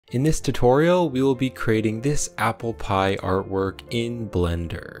In this tutorial, we will be creating this apple pie artwork in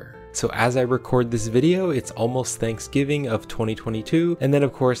Blender. So as I record this video, it's almost Thanksgiving of 2022, and then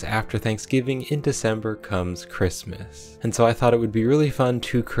of course after Thanksgiving in December comes Christmas. And so I thought it would be really fun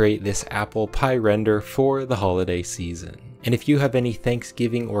to create this apple pie render for the holiday season. And if you have any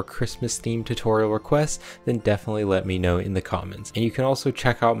Thanksgiving or Christmas themed tutorial requests, then definitely let me know in the comments. And you can also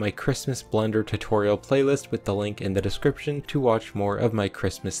check out my Christmas Blender tutorial playlist with the link in the description to watch more of my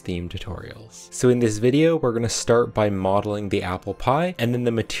Christmas themed tutorials. So in this video, we're going to start by modeling the apple pie, and then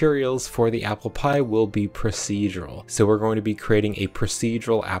the materials for the apple pie will be procedural. So we're going to be creating a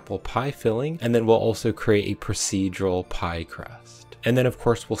procedural apple pie filling, and then we'll also create a procedural pie crust. And then of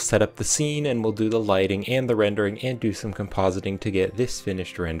course we'll set up the scene and we'll do the lighting and the rendering and do some compositing to get this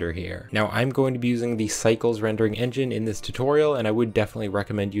finished render here. Now I'm going to be using the Cycles rendering engine in this tutorial, and I would definitely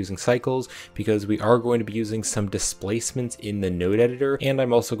recommend using Cycles because we are going to be using some displacements in the node editor, and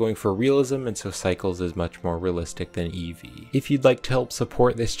I'm also going for realism, and so Cycles is much more realistic than Eevee. If you'd like to help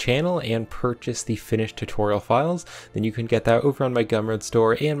support this channel and purchase the finished tutorial files, then you can get that over on my Gumroad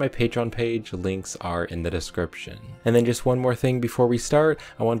store and my Patreon page. Links are in the description. And then just one more thing before we start,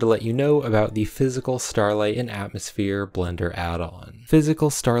 I wanted to let you know about the Physical Starlight and Atmosphere Blender add-on. Physical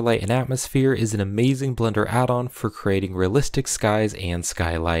Starlight and Atmosphere is an amazing Blender add-on for creating realistic skies and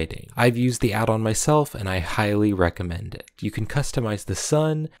sky lighting. I've used the add-on myself and I highly recommend it. You can customize the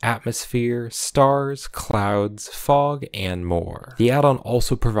sun, atmosphere, stars, clouds, fog, and more. The add-on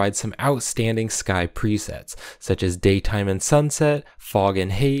also provides some outstanding sky presets, such as daytime and sunset, fog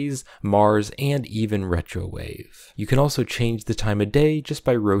and haze, Mars, and even retrowave. You can also change the time of day just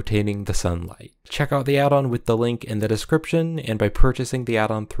by rotating the sunlight. Check out the add-on with the link in the description, and by purchasing the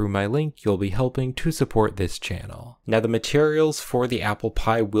add-on through my link, you'll be helping to support this channel. Now the materials for the apple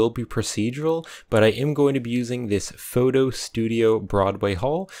pie will be procedural, but I am going to be using this Photo Studio Broadway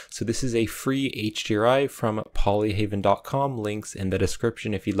haul. So this is a free HDRI from polyhaven.com, links in the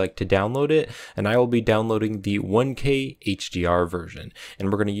description if you'd like to download it, and I will be downloading the 1K HDR version, and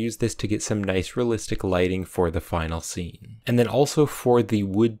we're going to use this to get some nice realistic lighting for the final scene. And then also for the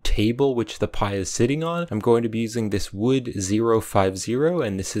wood table which the pie is sitting on, I'm going to be using this wood 050,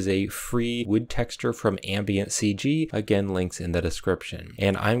 and this is a free wood texture from Ambient CG, again links in the description.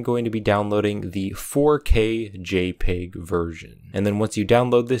 And I'm going to be downloading the 4K JPEG version. And then once you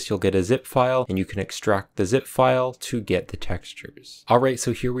download this, you'll get a zip file, and you can extract the zip file to get the textures. Alright,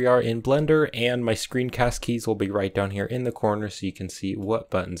 so here we are in Blender, and my screencast keys will be right down here in the corner so you can see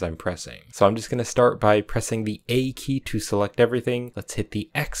what buttons I'm pressing. So I'm just going to start by pressing the A key to select everything. Let's hit the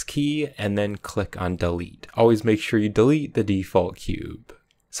X key and then click on delete. Always make sure you delete the default cube.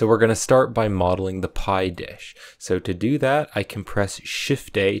 So we're going to start by modeling the pie dish. So to do that, I can press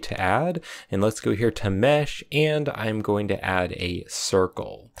Shift A to add, and let's go here to mesh, and I'm going to add a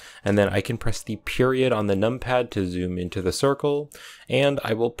circle. And then I can press the period on the numpad to zoom into the circle, and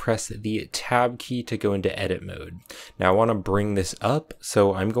I will press the tab key to go into edit mode. Now I want to bring this up,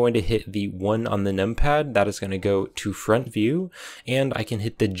 so I'm going to hit the 1 on the numpad, that is going to go to front view, and I can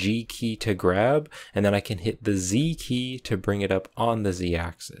hit the G key to grab, and then I can hit the Z key to bring it up on the Z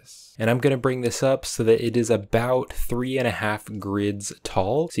axis. And I'm going to bring this up so that it is about 3.5 grids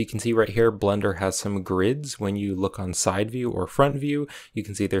tall. So you can see right here, Blender has some grids. When you look on side view or front view, you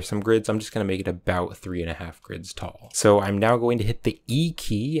can see there's some grids. I'm just going to make it about 3.5 grids tall. So I'm now going to hit the E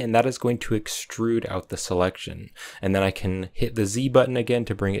key, and that is going to extrude out the selection. And then I can hit the Z button again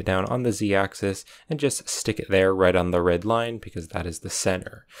to bring it down on the Z axis and just stick it there right on the red line because that is the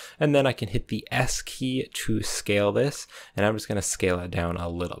center. And then I can hit the S key to scale this, and I'm just going to scale it down a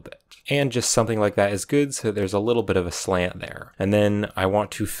little bit. And just something like that is good, so there's a little bit of a slant there. And then I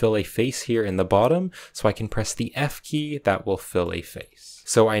want to fill a face here in the bottom, so I can press the F key, that will fill a face.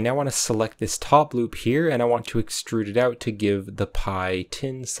 So I now want to select this top loop here, and I want to extrude it out to give the pie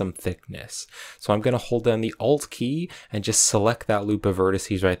tin some thickness. So I'm going to hold down the Alt key and just select that loop of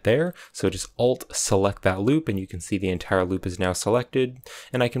vertices right there. So just Alt select that loop, and you can see the entire loop is now selected.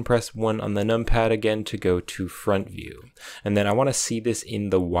 And I can press 1 on the numpad again to go to front view. And then I want to see this in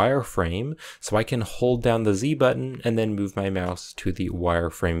the wireframe, so I can hold down the Z button and then move my mouse to the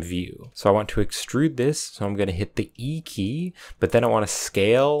wireframe view. So I want to extrude this, so I'm going to hit the E key, but then I want to scale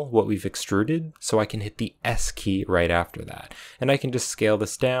what we've extruded, so I can hit the S key right after that. And I can just scale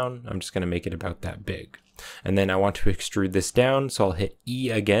this down. I'm just going to make it about that big. And then I want to extrude this down, so I'll hit E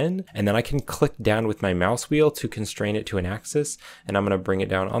again, and then I can click down with my mouse wheel to constrain it to an axis, and I'm going to bring it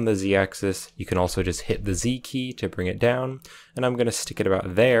down on the Z axis. You can also just hit the Z key to bring it down, and I'm going to stick it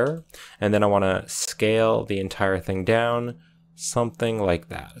about there, and then I want to scale the entire thing down something like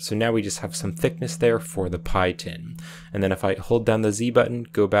that. So now we just have some thickness there for the pie tin. And then if I hold down the Z button,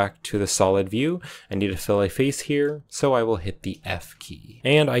 go back to the solid view, I need to fill a face here, so I will hit the F key.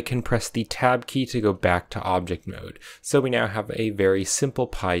 And I can press the tab key to go back to object mode. So we now have a very simple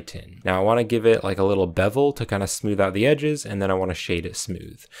pie tin. Now I want to give it like a little bevel to kind of smooth out the edges, and then I want to shade it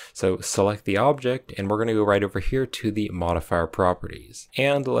smooth. So select the object, and we're going to go right over here to the modifier properties.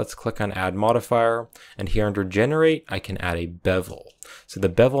 And let's click on add modifier, and here under generate, I can add a bevel. So the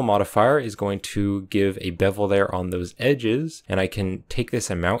bevel modifier is going to give a bevel there on those edges, and I can take this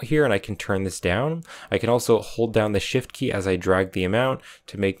amount here and I can turn this down. I can also hold down the shift key as I drag the amount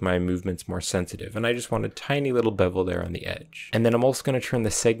to make my movements more sensitive, and I just want a tiny little bevel there on the edge. And then I'm also going to turn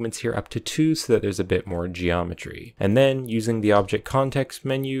the segments here up to 2 so that there's a bit more geometry. And then using the object context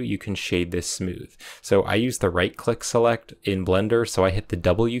menu, you can shade this smooth. So I use the right click select in Blender, so I hit the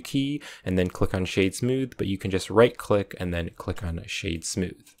W key and then click on shade smooth, but you can just right click and then click on shade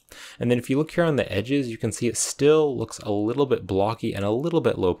smooth. And then if you look here on the edges, you can see it still looks a little bit blocky and a little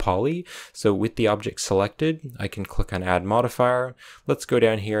bit low poly. So with the object selected, I can click on add modifier. Let's go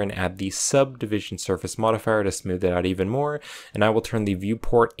down here and add the subdivision surface modifier to smooth it out even more. And I will turn the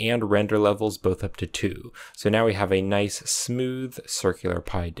viewport and render levels both up to 2. So now we have a nice smooth circular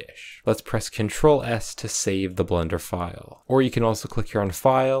pie dish. Let's press Ctrl S to save the Blender file. Or you can also click here on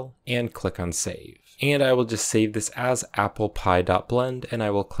File and click on Save. And I will just save this as applepie.blend, and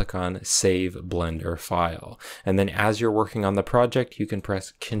I will click on Save Blender File. And then as you're working on the project, you can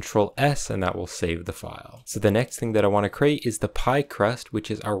press Ctrl S and that will save the file. So the next thing that I want to create is the pie crust,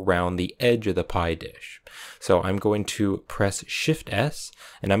 which is around the edge of the pie dish. So I'm going to press Shift S,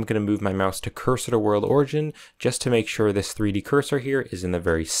 and I'm going to move my mouse to cursor to world origin just to make sure this 3D cursor here is in the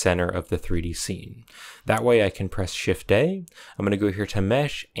very center of the 3D scene. That way I can press Shift A. I'm going to go here to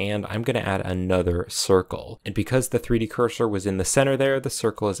mesh, and I'm going to add another circle. And because the 3D cursor was in the center there, the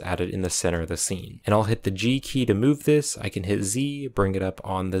circle is added in the center of the scene. And I'll hit the G key to move this. I can hit Z, bring it up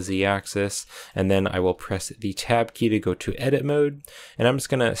on the Z axis, and then I will press the tab key to go to edit mode. And I'm just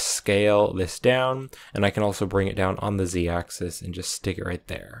going to scale this down, and I can also bring it down on the Z axis and just stick it right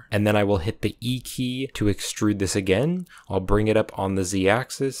there. And then I will hit the E key to extrude this again. I'll bring it up on the Z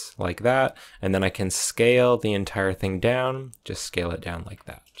axis like that, and then I can scale the entire thing down, just scale it down like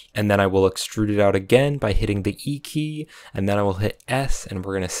that. And then I will extrude it out again by hitting the E key, and then I will hit S, and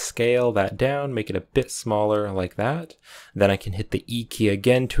we're going to scale that down, make it a bit smaller like that. Then I can hit the E key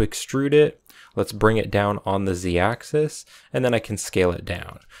again to extrude it. Let's bring it down on the Z axis, and then I can scale it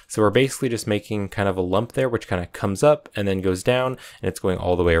down. So we're basically just making kind of a lump there, which kind of comes up and then goes down, and it's going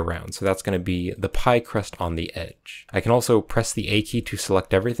all the way around. So that's going to be the pie crust on the edge. I can also press the A key to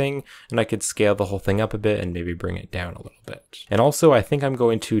select everything, and I could scale the whole thing up a bit and maybe bring it down a little bit. And also I think I'm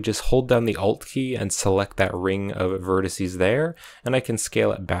going to just hold down the Alt key and select that ring of vertices there, and I can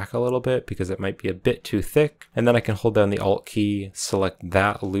scale it back a little bit because it might be a bit too thick. And then I can hold down the Alt key, select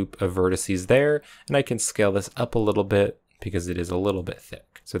that loop of vertices there, and I can scale this up a little bit because it is a little bit thick.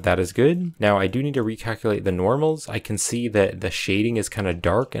 So that is good. Now I do need to recalculate the normals. I can see that the shading is kind of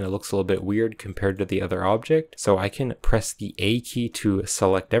dark and it looks a little bit weird compared to the other object. So I can press the A key to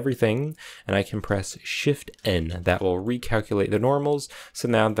select everything, and I can press Shift N. That will recalculate the normals. So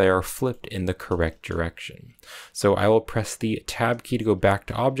now they are flipped in the correct direction. So I will press the tab key to go back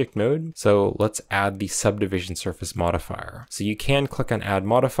to object mode. So let's add the subdivision surface modifier. So you can click on add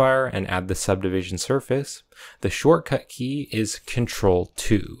modifier and add the subdivision surface. The shortcut key is Control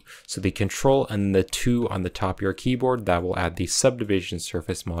 2. So the Control and the 2 on the top of your keyboard, that will add the subdivision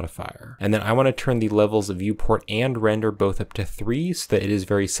surface modifier. And then I want to turn the levels of viewport and render both up to 3 so that it is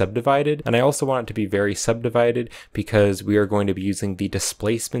very subdivided. And I also want it to be very subdivided because we are going to be using the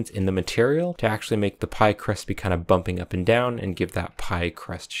displacements in the material to actually make the pie crust be kind of bumping up and down and give that pie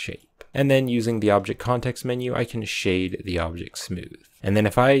crust shape. And then using the object context menu, I can shade the object smooth. And then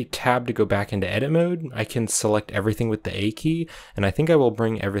if I tab to go back into edit mode, I can select everything with the A key, and I think I will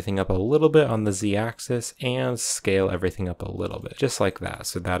bring everything up a little bit on the Z axis and scale everything up a little bit, just like that.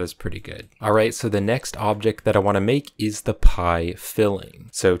 So that is pretty good. All right, so the next object that I want to make is the pie filling.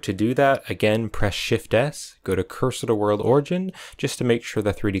 So to do that, again, press Shift S, go to cursor to world origin, just to make sure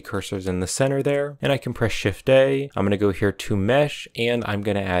the 3D cursor is in the center there. And I can press Shift A, I'm going to go here to mesh, and I'm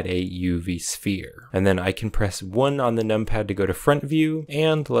going to add a UV sphere. And then I can press 1 on the numpad to go to front view,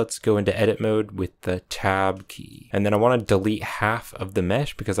 and let's go into edit mode with the tab key. And then I want to delete half of the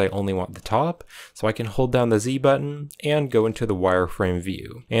mesh because I only want the top. So I can hold down the Z button and go into the wireframe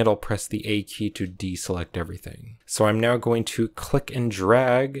view, and I'll press the A key to deselect everything. So I'm now going to click and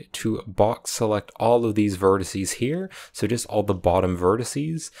drag to box select all of these vertices here. So just all the bottom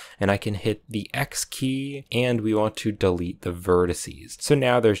vertices, and I can hit the X key and we want to delete the vertices. So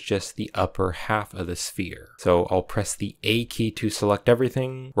now there's just the upper half of the sphere. So I'll press the A key to select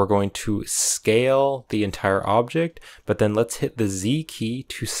everything. We're going to scale the entire object, but then let's hit the Z key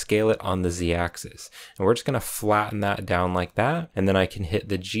to scale it on the Z axis. And we're just going to flatten that down like that. And then I can hit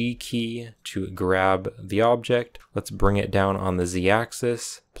the G key to grab the object. Let's bring it down on the Z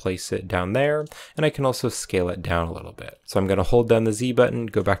axis, place it down there, and I can also scale it down a little bit. So I'm going to hold down the Z button,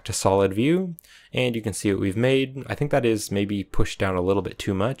 go back to solid view, and you can see what we've made. I think that is maybe pushed down a little bit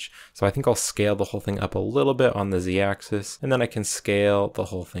too much. So I think I'll scale the whole thing up a little bit on the Z axis, and then I can scale the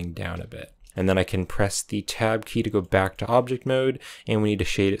whole thing down a bit. And then I can press the tab key to go back to object mode, and we need to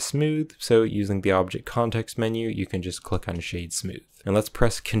shade it smooth. So using the object context menu, you can just click on shade smooth. And let's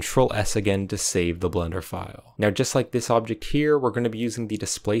press Ctrl S again to save the Blender file. Now, just like this object here, we're going to be using the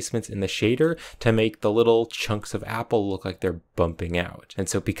displacements in the shader to make the little chunks of apple look like they're bumping out. And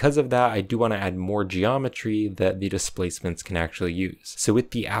so because of that, I do want to add more geometry that the displacements can actually use. So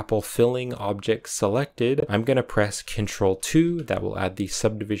with the apple filling object selected, I'm going to press Ctrl 2. That will add the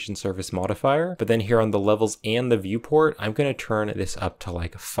subdivision surface modifier. But then here on the levels and the viewport, I'm going to turn this up to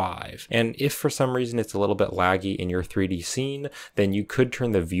like 5. And if for some reason it's a little bit laggy in your 3D scene, then you could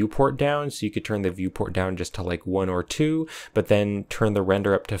turn the viewport down. So you could turn the viewport down just to like 1 or 2, but then turn the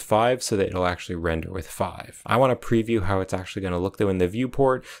render up to 5 so that it'll actually render with 5. I want to preview how it's actually going to look though in the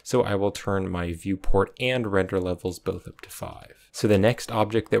viewport, so I will turn my viewport and render levels both up to 5. So the next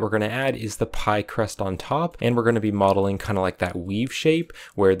object that we're going to add is the pie crust on top, and we're going to be modeling kind of like that weave shape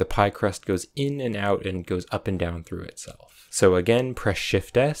where the pie crust goes in and out and goes up and down through itself. So again, press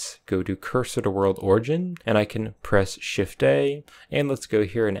Shift S, go to Cursor to World Origin, and I can press Shift A, and let's go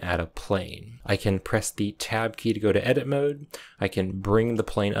here and add a plane. I can press the Tab key to go to Edit Mode, I can bring the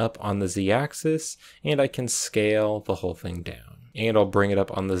plane up on the Z axis, and I can scale the whole thing down. And I'll bring it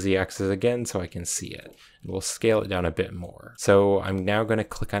up on the Z axis again so I can see it. And we'll scale it down a bit more. So I'm now going to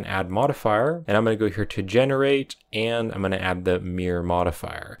click on Add Modifier, and I'm going to go here to Generate, and I'm going to add the Mirror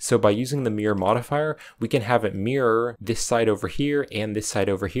Modifier. So by using the Mirror Modifier, we can have it mirror this side over here and this side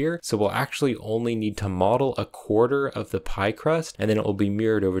over here. So we'll actually only need to model a quarter of the pie crust, and then it will be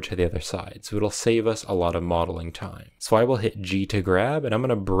mirrored over to the other side. So it'll save us a lot of modeling time. So I will hit G to grab, and I'm going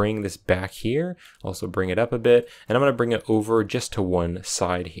to bring this back here, also bring it up a bit, and I'm going to bring it over just to one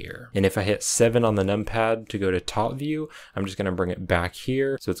side here. And if I hit 7 on the numpad to go to top view, I'm just going to bring it back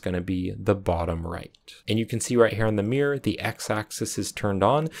here, so it's going to be the bottom right. And you can see right here on the mirror, the x-axis is turned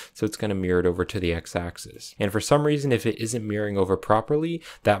on, so it's going to mirror it over to the x-axis. And for some reason, if it isn't mirroring over properly,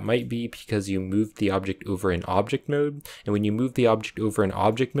 that might be because you moved the object over in object mode. And when you move the object over in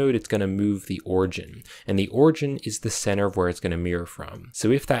object mode, it's going to move the origin. And the origin is the center of where it's going to mirror from.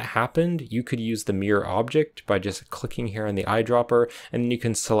 So if that happened, you could use the mirror object by just clicking here on the eyedropper, and then you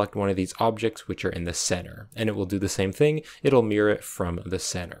can select one of these objects which are in the center, and it will do the same thing. It'll mirror it from the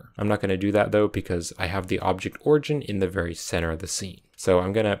center. I'm not going to do that though because I have the object origin in the very center of the scene. So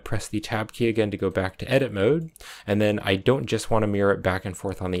I'm going to press the Tab key again to go back to edit mode. And then I don't just want to mirror it back and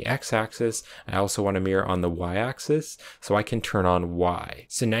forth on the x-axis. I also want to mirror on the y-axis. So I can turn on y.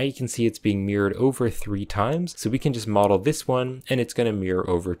 So now you can see it's being mirrored over 3 times. So we can just model this one and it's going to mirror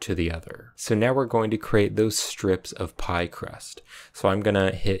over to the other. So now we're going to create those strips of pie crust. So I'm going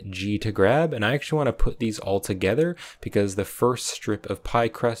to hit G to grab, and I actually want to put these all together because the first strip of pie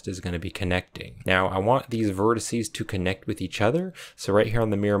crust is going to be connecting. Now I want these vertices to connect with each other. So right here on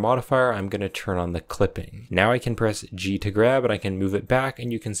the mirror modifier, I'm going to turn on the clipping. Now I can press G to grab and I can move it back,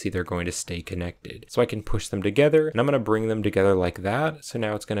 and you can see they're going to stay connected. So I can push them together, and I'm going to bring them together like that. So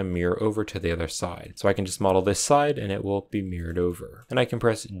now it's going to mirror over to the other side. So I can just model this side and it will be mirrored over. And I can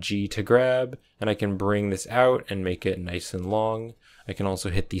press G to grab, and I can bring this out and make it nice and long. I can also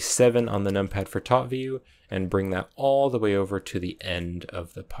hit the 7 on the numpad for top view and bring that all the way over to the end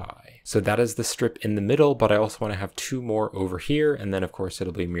of the pie. So that is the strip in the middle, but I also want to have 2 more over here, and then of course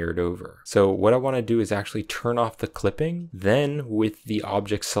it'll be mirrored over. So what I want to do is actually turn off the clipping. Then with the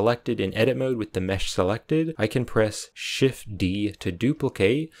object selected in edit mode with the mesh selected, I can press Shift D to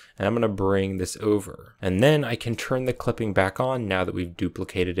duplicate, and I'm going to bring this over. And then I can turn the clipping back on now that we've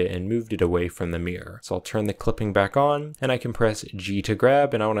duplicated it and moved it away from the mirror. So I'll turn the clipping back on, and I can press G to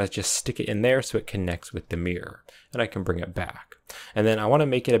grab, and I want to just stick it in there so it connects with the mirror, and I can bring it back. And then I want to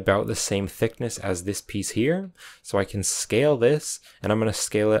make it about the same thickness as this piece here. So I can scale this, and I'm going to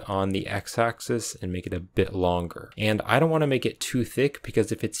scale it on the x-axis and make it a bit longer. And I don't want to make it too thick,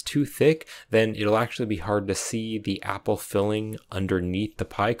 because if it's too thick, then it'll actually be hard to see the apple filling underneath the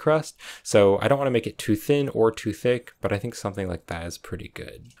pie crust. So I don't want to make it too thin or too thick, but I think something like that is pretty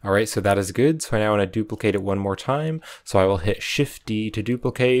good. All right, so that is good. So I now want to duplicate it one more time. So I will hit Shift D to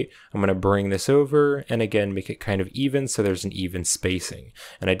duplicate. I'm going to bring this over and again make it kind of even, so there's an even spacing.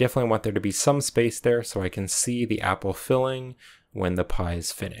 And I definitely want there to be some space there so I can see the apple filling when the pie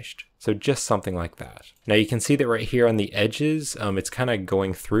is finished. So just something like that. Now you can see that right here on the edges, it's kind of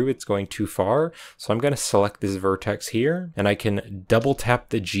going through, it's going too far. So I'm going to select this vertex here, and I can double tap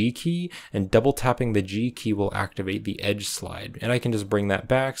the G key, and double tapping the G key will activate the edge slide. And I can just bring that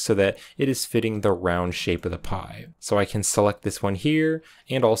back so that it is fitting the round shape of the pie. So I can select this one here,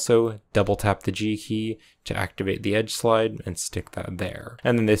 and also double tap the G key to activate the edge slide and stick that there.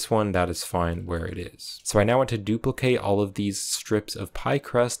 And then this one, that is fine where it is. So I now want to duplicate all of these strips of pie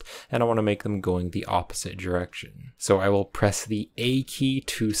crust, and I want to make them going the opposite direction. So I will press the A key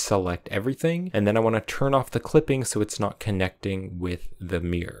to select everything, and then I want to turn off the clipping so it's not connecting with the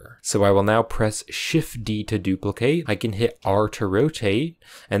mirror. So I will now press Shift D to duplicate. I can hit R to rotate,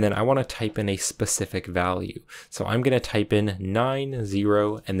 and then I want to type in a specific value. So I'm going to type in 9,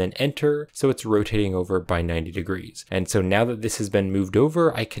 0, and then enter, so it's rotating over by 90 degrees. And so now that this has been moved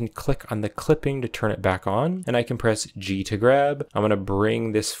over, I can click on the clipping to turn it back on, and I can press G to grab. I'm going to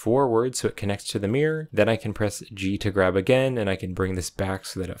bring this forward so it connects to the mirror. Then I can press G to grab again, and I can bring this back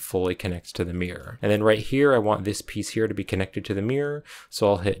so that it fully connects to the mirror. And then right here, I want this piece here to be connected to the mirror. So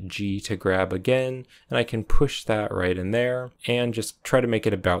I'll hit G to grab again, and I can push that right in there and just try to make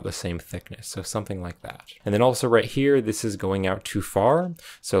it about the same thickness. So something like that. And then also right here, this is going out too far.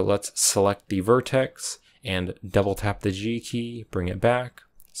 So let's select the vertex and double tap the G key, bring it back.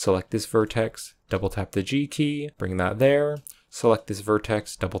 Select this vertex, double tap the G key, bring that there. Select this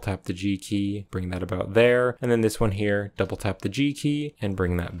vertex, double tap the G key, bring that about there. And then this one here, double tap the G key and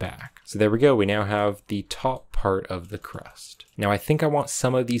bring that back. So there we go. We now have the top part of the crust. Now I think I want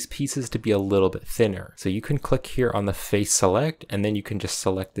some of these pieces to be a little bit thinner. So you can click here on the face select, and then you can just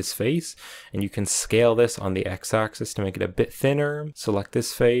select this face, and you can scale this on the x-axis to make it a bit thinner. Select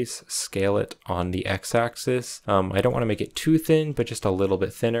this face, scale it on the x-axis. I don't want to make it too thin, but just a little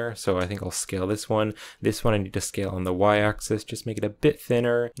bit thinner. So I think I'll scale this one. This one I need to scale on the y-axis, just make it a bit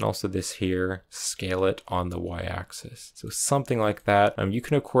thinner. And also this here, scale it on the y-axis. So something like that. You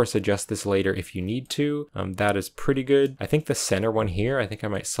can of course adjust this later if you need to. That is pretty good. I think the center one here, I think I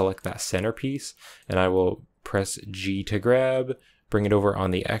might select that center piece, and I will press G to grab, bring it over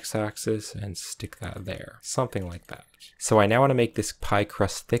on the x-axis and stick that there. Something like that. So I now want to make this pie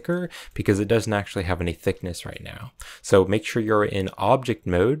crust thicker because it doesn't actually have any thickness right now. So make sure you're in object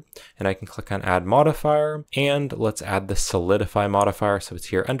mode, and I can click on add modifier, and let's add the solidify modifier. So it's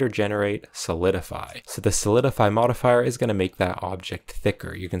here under generate, solidify. So the solidify modifier is going to make that object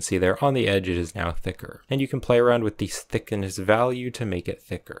thicker. You can see there on the edge it is now thicker, and you can play around with the thickness value to make it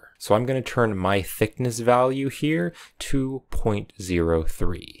thicker. So I'm going to turn my thickness value here to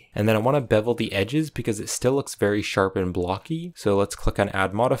 0.03. And then I want to bevel the edges because it still looks very sharp and blocky. So let's click on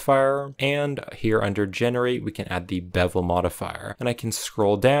add modifier, and here under generate we can add the bevel modifier, and I can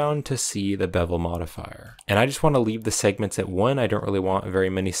scroll down to see the bevel modifier. And I just want to leave the segments at 1. I don't really want very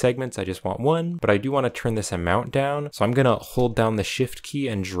many segments, I just want 1, but I do want to turn this amount down. So I'm going to hold down the shift key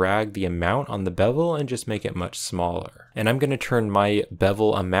and drag the amount on the bevel and just make it much smaller. And I'm going to turn my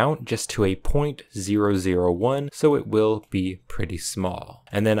bevel amount just to a 0.001, so it will be pretty small.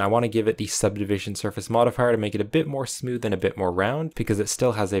 And then I want to give it the subdivision surface modifier to make it a bit more smooth and a bit more round because it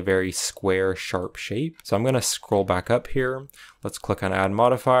still has a very square, sharp shape. So I'm going to scroll back up here. Let's click on add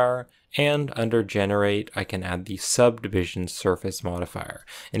modifier. And under generate, I can add the subdivision surface modifier.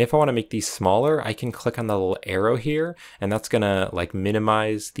 And if I want to make these smaller, I can click on the little arrow here, and that's gonna like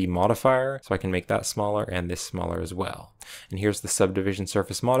minimize the modifier. So I can make that smaller and this smaller as well. And here's the subdivision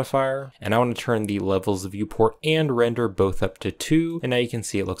surface modifier. And I want to turn the levels viewport and render both up to 2. And now you can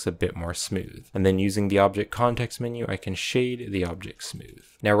see it looks a bit more smooth. And then using the object context menu, I can shade the object smooth.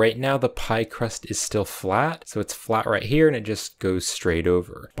 Now right now the pie crust is still flat. So it's flat right here and it just goes straight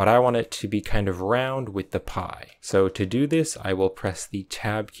over. But I want it to be kind of round with the pie. So to do this, I will press the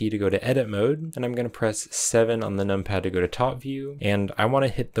tab key to go to edit mode. And I'm going to press 7 on the numpad to go to top view. And I want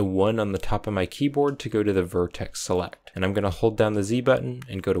to hit the 1 on the top of my keyboard to go to the vertex select. And I'm going to hold down the Z button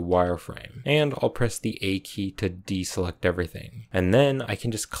and go to wireframe. And I'll press the A key to deselect everything. And then I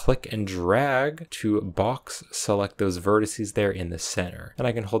can just click and drag to box select those vertices there in the center. And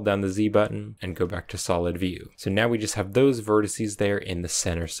I can hold down the Z button and go back to solid view. So now we just have those vertices there in the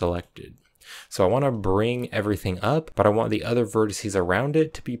center selected. So I want to bring everything up, but I want the other vertices around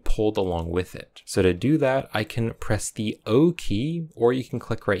it to be pulled along with it. So to do that, I can press the O key, or you can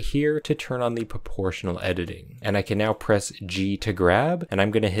click right here to turn on the proportional editing. And I can now press G to grab, and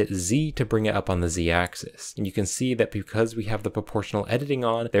I'm going to hit Z to bring it up on the Z axis. And you can see that because we have the proportional editing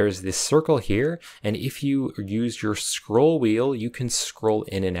on, there's this circle here. And if you use your scroll wheel, you can scroll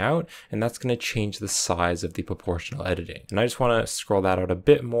in and out, and that's going to change the size of the proportional editing. And I just want to scroll that out a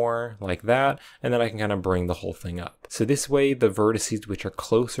bit more like that. And then I can kind of bring the whole thing up. So this way the vertices which are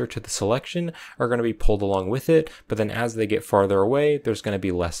closer to the selection are going to be pulled along with it, but then as they get farther away, there's going to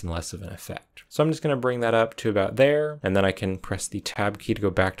be less and less of an effect. So I'm just going to bring that up to about there, and then I can press the tab key to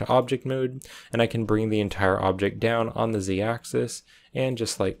go back to object mode, and I can bring the entire object down on the Z axis and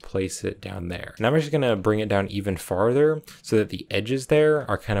just like place it down there. And I'm just going to bring it down even farther so that the edges there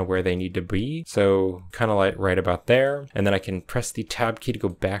are kind of where they need to be. So kind of like right about there. And then I can press the tab key to go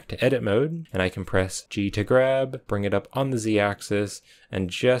back to edit mode, and I can press G to grab, bring it up on the Z axis and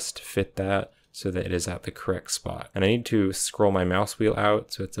just fit that so that it is at the correct spot. And I need to scroll my mouse wheel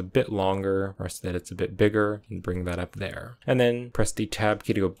out so it's a bit longer or so that it's a bit bigger, and bring that up there. And then press the tab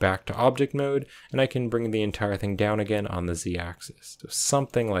key to go back to object mode, and I can bring the entire thing down again on the Z axis. So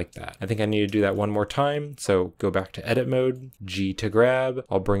something like that. I think I need to do that one more time. So go back to edit mode, G to grab,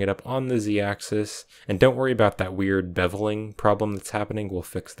 I'll bring it up on the Z axis, and don't worry about that weird beveling problem that's happening. We'll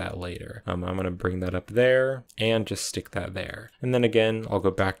fix that later. I'm going to bring that up there and just stick that there. And then again, I'll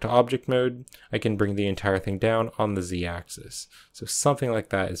go back to object mode. I can bring the entire thing down on the Z axis. So something like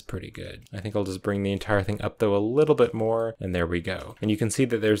that is pretty good. I think I'll just bring the entire thing up though a little bit more, and there we go. And you can see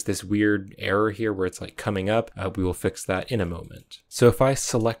that there's this weird error here where it's like coming up. We will fix that in a moment. So if I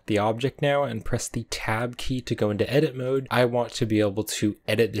select the object now and press the tab key to go into edit mode, I want to be able to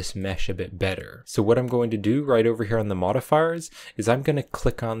edit this mesh a bit better. So what I'm going to do right over here on the modifiers is I'm going to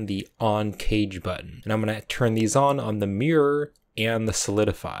click on the on cage button, and I'm going to turn these on the mirror and the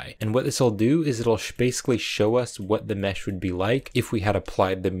solidify. And what this will do is it'll basically show us what the mesh would be like if we had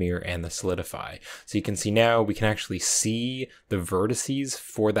applied the mirror and the solidify. So you can see now we can actually see the vertices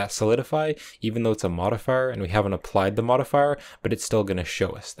for that solidify, even though it's a modifier and we haven't applied the modifier, but it's still going to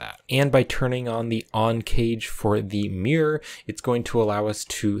show us that. And by turning on the on cage for the mirror, it's going to allow us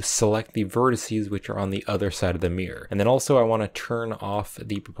to select the vertices which are on the other side of the mirror. And then also I want to turn off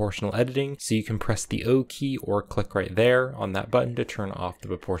the proportional editing, so you can press the O key or click right there on that button to turn off the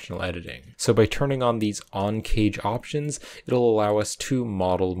proportional editing. So by turning on these on cage options, it'll allow us to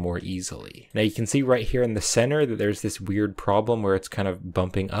model more easily. Now you can see right here in the center that there's this weird problem where it's kind of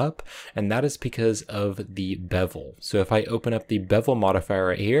bumping up, and that is because of the bevel. So if I open up the bevel modifier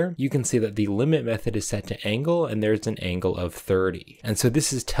right here, you can see that the limit method is set to angle, and there's an angle of 30. And so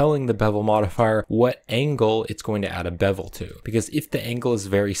this is telling the bevel modifier what angle it's going to add a bevel to, because if the angle is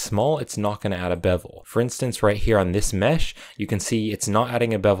very small, it's not going to add a bevel. For instance, right here on this mesh, you can see it's not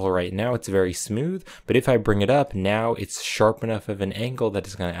adding a bevel right now, it's very smooth, but if I bring it up, now it's sharp enough of an angle that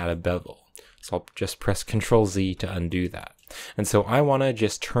it's going to add a bevel. So I'll just press Ctrl Z to undo that. And so I want to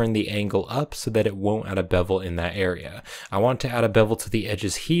just turn the angle up so that it won't add a bevel in that area. I want to add a bevel to the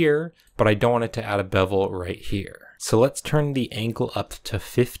edges here, but I don't want it to add a bevel right here. So let's turn the angle up to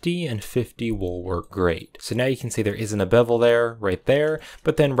 50, and 50 will work great. So now you can see there isn't a bevel there, right there,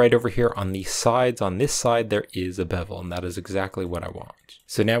 but then right over here on the sides, on this side, there is a bevel, and that is exactly what I want.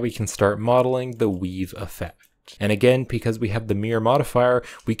 So now we can start modeling the weave effect. And again, because we have the mirror modifier,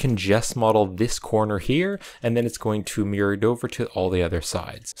 we can just model this corner here, and then it's going to mirror it over to all the other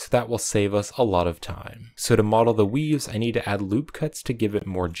sides. So that will save us a lot of time. So to model the weaves, I need to add loop cuts to give it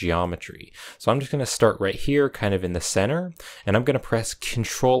more geometry. So I'm just going to start right here, kind of in the center, and I'm going to press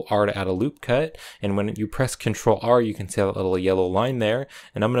Ctrl R to add a loop cut. And when you press Ctrl R, you can see that little yellow line there,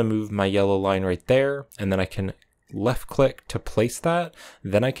 and I'm going to move my yellow line right there, and then I can left click to place that.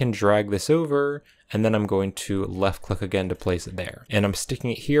 Then I can drag this over, and then I'm going to left click again to place it there. And I'm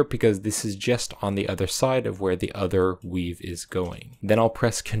sticking it here because this is just on the other side of where the other weave is going. Then I'll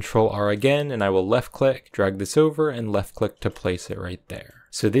press Ctrl R again, and I will left click, drag this over, and left click to place it right there.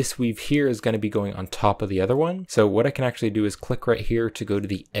 So this weave here is going to be going on top of the other one. So what I can actually do is click right here to go to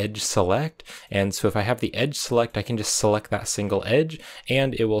the edge select. And so if I have the edge select, I can just select that single edge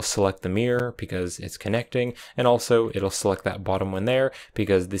and it will select the mirror because it's connecting. And also it'll select that bottom one there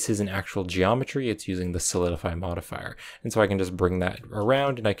because this isn't actual geometry, it's using the solidify modifier. And so I can just bring that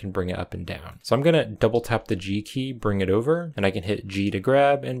around and I can bring it up and down. So I'm going to double tap the G key, bring it over, and I can hit G to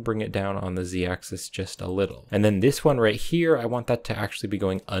grab and bring it down on the Z axis just a little. And then this one right here, I want that to actually be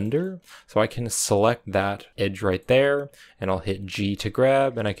going under. So I can select that edge right there and I'll hit G to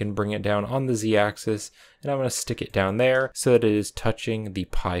grab and I can bring it down on the Z axis and I'm going to stick it down there so that it is touching the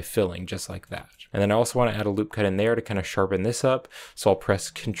pie filling just like that. And then I also want to add a loop cut in there to kind of sharpen this up. So I'll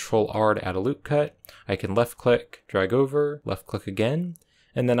press Ctrl R to add a loop cut. I can left click, drag over, left click again,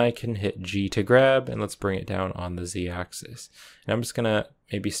 and then I can hit G to grab and let's bring it down on the Z axis. And I'm just going to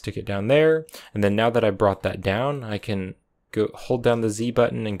maybe stick it down there. And then now that I brought that down, I can hold down the Z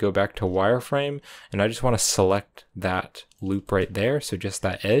button and go back to wireframe, and I just want to select that loop right there, so just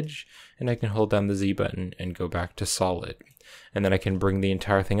that edge, and I can hold down the Z button and go back to solid. And then I can bring the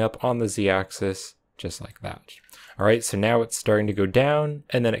entire thing up on the Z axis just like that. Alright, so now it's starting to go down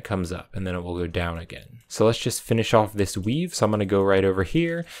and then it comes up and then it will go down again. So let's just finish off this weave. So I'm going to go right over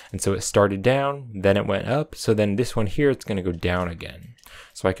here, and so it started down, then it went up, so then this one here, it's going to go down again.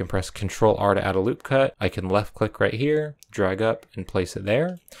 So I can press Ctrl R to add a loop cut. I can left click right here, drag up and place it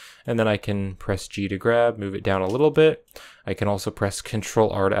there. And then I can press G to grab, move it down a little bit. I can also press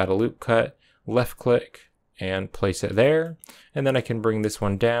Ctrl R to add a loop cut, left click and place it there. And then I can bring this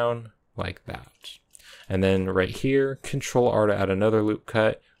one down like that. And then right here, Ctrl R to add another loop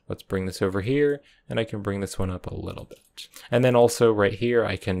cut. Let's bring this over here and I can bring this one up a little bit. And then also right here,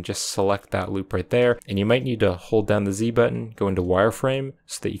 I can just select that loop right there. And you might need to hold down the Z button, go into wireframe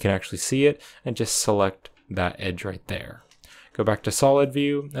so that you can actually see it, and just select that edge right there. Go back to solid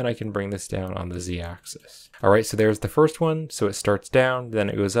view and I can bring this down on the Z axis. Alright, so there's the first one. So it starts down, then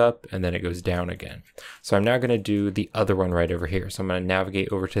it goes up, and then it goes down again. So I'm now going to do the other one right over here. So I'm going to navigate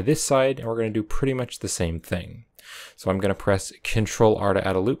over to this side and we're going to do pretty much the same thing. So I'm going to press Ctrl R to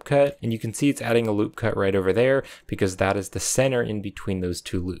add a loop cut, and you can see it's adding a loop cut right over there because that is the center in between those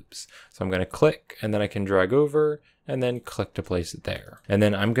two loops. So I'm going to click and then I can drag over and then click to place it there. And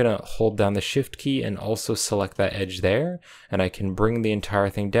then I'm going to hold down the shift key and also select that edge there, and I can bring the entire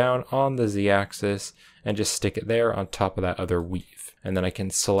thing down on the Z axis and just stick it there on top of that other weave. And then I can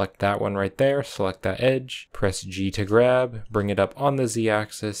select that one right there, select that edge, press G to grab, bring it up on the Z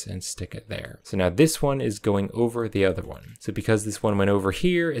axis and stick it there. So now this one is going over the other one. So because this one went over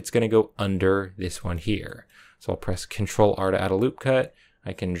here, it's going to go under this one here. So I'll press Ctrl R to add a loop cut.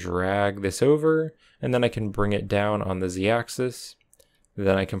 I can drag this over and then I can bring it down on the Z axis.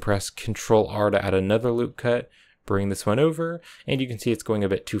 Then I can press Ctrl R to add another loop cut, bring this one over, and you can see it's going a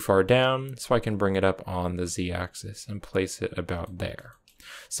bit too far down, so I can bring it up on the Z axis and place it about there.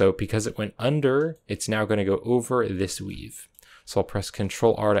 So because it went under, it's now going to go over this weave. So I'll press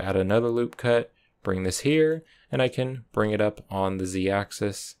Ctrl R to add another loop cut, bring this here, and I can bring it up on the Z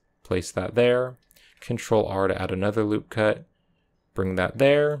axis, place that there, Ctrl R to add another loop cut, bring that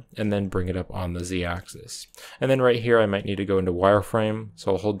there, and then bring it up on the Z axis. And then right here I might need to go into wireframe,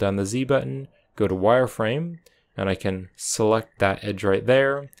 so I'll hold down the Z button, go to wireframe, and I can select that edge right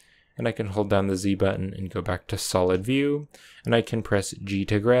there, and I can hold down the Z button and go back to solid view, and I can press G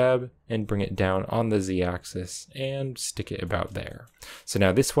to grab and bring it down on the Z axis and stick it about there. So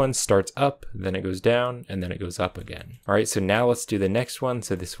now this one starts up, then it goes down, and then it goes up again. Alright, so now let's do the next one,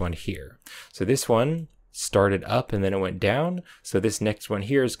 so this one here. So this one started up and then it went down, so this next one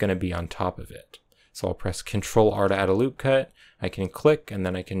here is going to be on top of it. So I'll press Ctrl R to add a loop cut, I can click and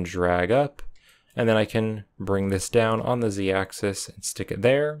then I can drag up, and then I can bring this down on the Z axis and stick it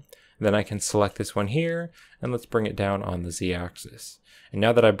there. Then I can select this one here and let's bring it down on the Z axis. And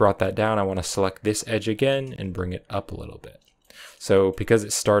now that I brought that down, I want to select this edge again and bring it up a little bit. So because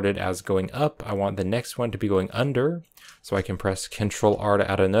it started as going up, I want the next one to be going under. So I can press Ctrl R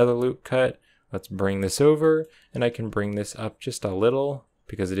to add another loop cut. Let's bring this over and I can bring this up just a little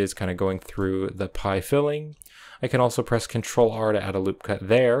because it is kind of going through the pie filling. I can also press Ctrl R to add a loop cut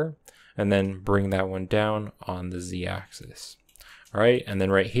there, and then bring that one down on the Z axis. Alright, and then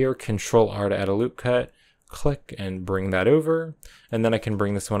right here, Ctrl R to add a loop cut, click and bring that over, and then I can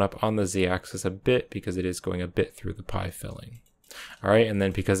bring this one up on the Z axis a bit because it is going a bit through the pie filling. Alright, and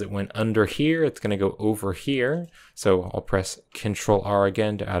then because it went under here, it's going to go over here, so I'll press Ctrl R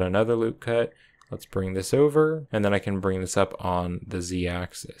again to add another loop cut. Let's bring this over, and then I can bring this up on the Z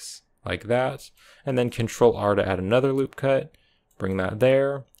axis, like that, and then Ctrl R to add another loop cut, bring that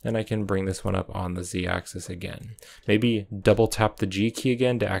there, and I can bring this one up on the Z-axis again. Maybe double tap the G key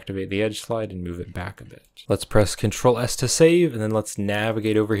again to activate the edge slide and move it back a bit. Let's press Control S to save, and then let's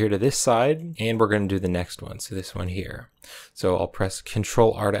navigate over here to this side, and we're going to do the next one, so this one here. So I'll press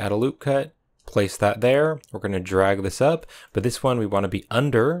Control R to add a loop cut, place that there. We're going to drag this up, but this one we want to be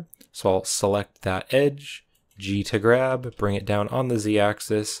under, so I'll select that edge, G to grab, bring it down on the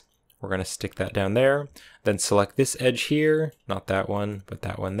Z-axis. We're going to stick that down there, then select this edge here, not that one, but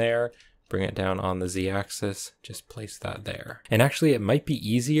that one there, bring it down on the Z-axis, just place that there. And actually it might be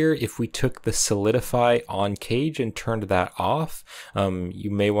easier if we took the solidify on cage and turned that off.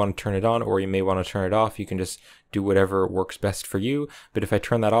 You may want to turn it on or you may want to turn it off. You can just do whatever works best for you. But if I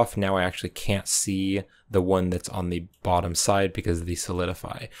turn that off, now I actually can't see the one that's on the bottom side because of the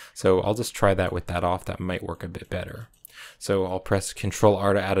solidify. So I'll just try that with that off. That might work a bit better. So I'll press Control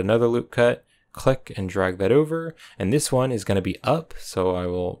R to add another loop cut, click and drag that over. And this one is going to be up. So I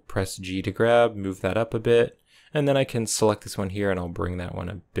will press G to grab, move that up a bit. And then I can select this one here and I'll bring that one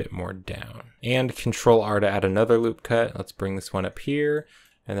a bit more down. And Control R to add another loop cut. Let's bring this one up here.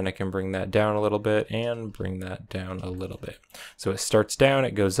 And then I can bring that down a little bit and bring that down a little bit. So it starts down,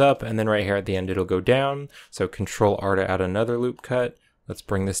 it goes up, and then right here at the end it'll go down. So Control R to add another loop cut. Let's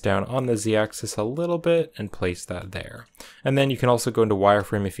bring this down on the Z-axis a little bit and place that there. And then you can also go into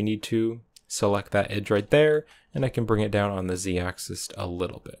wireframe if you need to, select that edge right there, and I can bring it down on the Z-axis a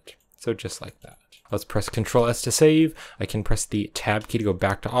little bit. So just like that. Let's press Control S to save. I can press the Tab key to go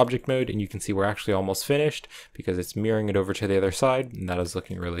back to object mode, and you can see we're actually almost finished because it's mirroring it over to the other side, and that is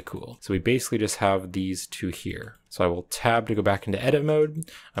looking really cool. So we basically just have these two here. So I will Tab to go back into edit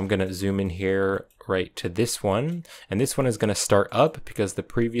mode. I'm going to zoom in here right to this one, and this one is going to start up because the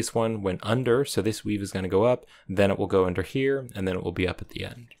previous one went under, so this weave is going to go up, then it will go under here, and then it will be up at the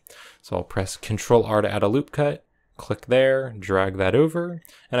end. So I'll press Control R to add a loop cut. Click there, drag that over,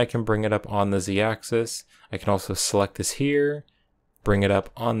 and I can bring it up on the Z-axis. I can also select this here, bring it up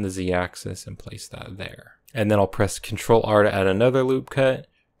on the Z-axis and place that there. And then I'll press Control R to add another loop cut,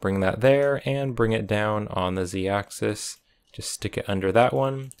 bring that there and bring it down on the Z-axis. Just stick it under that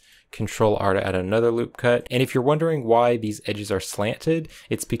one. Control R to add another loop cut. And if you're wondering why these edges are slanted,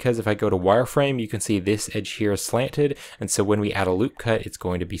 it's because if I go to wireframe, you can see this edge here is slanted. And so when we add a loop cut, it's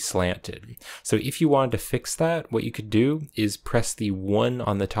going to be slanted. So if you wanted to fix that, what you could do is press the 1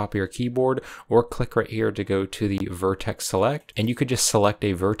 on the top of your keyboard or click right here to go to the vertex select. And you could just select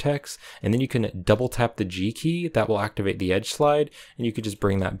a vertex and then you can double tap the G key. That will activate the edge slide. And you could just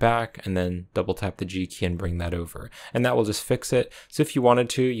bring that back and then double tap the G key and bring that over. And that will just fix it. So if you wanted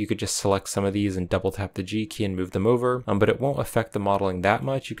to, you could just select some of these and double tap the G key and move them over, but it won't affect the modeling that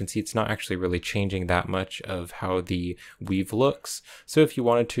much. You can see it's not actually really changing that much of how the weave looks. So if you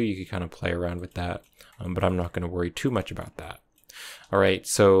wanted to, you could kind of play around with that, but I'm not going to worry too much about that. All right,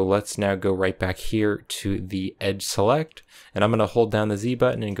 so let's now go right back here to the edge select, and I'm going to hold down the Z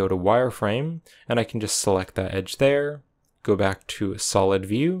button and go to wireframe, and I can just select that edge there, go back to solid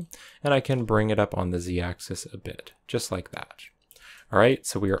view, and I can bring it up on the Z-axis a bit, just like that. All right,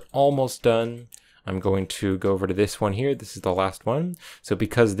 so we are almost done. I'm going to go over to this one here. This is the last one. So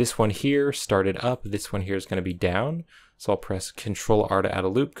because this one here started up, this one here is going to be down. So I'll press Control R to add a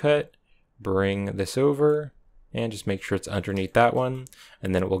loop cut, bring this over, and just make sure it's underneath that one.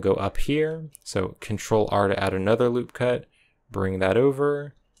 And then it will go up here. So Control R to add another loop cut, bring that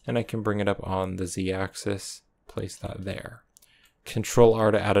over, and I can bring it up on the Z-axis, place that there. Control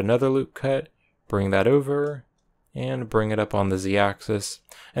R to add another loop cut, bring that over, and bring it up on the Z-axis.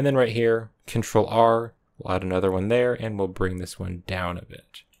 And then right here, Control R, we'll add another one there, and we'll bring this one down a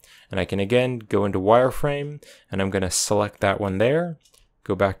bit. And I can again go into wireframe, and I'm going to select that one there,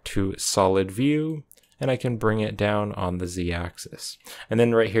 go back to solid view, and I can bring it down on the Z-axis. And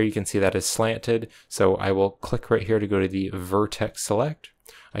then right here, you can see that is slanted. So I will click right here to go to the vertex select.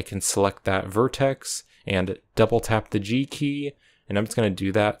 I can select that vertex and double tap the G key, and I'm just going to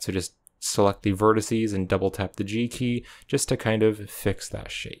do that. So just select the vertices and double tap the G key just to kind of fix that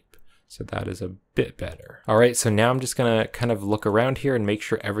shape. So that is a bit better. All right, so now I'm just gonna kind of look around here and make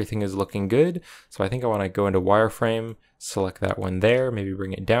sure everything is looking good. So I think I wanna go into wireframe, select that one there, maybe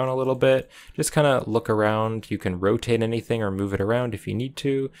bring it down a little bit. Just kind of look around. You can rotate anything or move it around if you need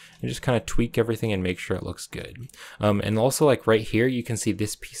to, and just kind of tweak everything and make sure it looks good. And also like right here, you can see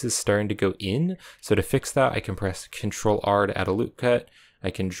this piece is starting to go in. So to fix that, I can press Control R to add a loop cut. I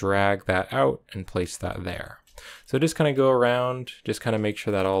can drag that out and place that there. So just kind of go around, just kind of make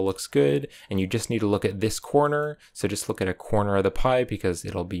sure that all looks good, and you just need to look at this corner. So just look at a corner of the pie because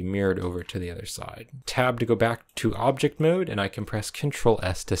it'll be mirrored over to the other side. Tab to go back to object mode, and I can press Control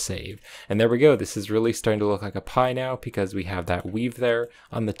S to save. And there we go. This is really starting to look like a pie now because we have that weave there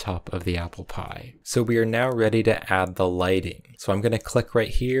on the top of the apple pie. So we are now ready to add the lighting. So I'm going to click right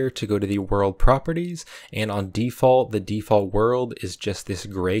here to go to the world properties, and on default, the default world is just this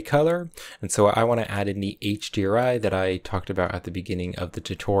gray color. And so I want to add in the HDRI that I talked about at the beginning of the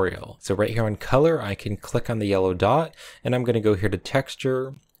tutorial. So right here on color, I can click on the yellow dot, and I'm going to go here to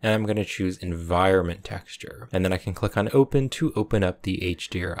texture, and I'm going to choose environment texture. And then I can click on open to open up the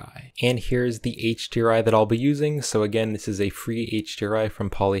HDRI. And here's the HDRI that I'll be using. So again, this is a free HDRI from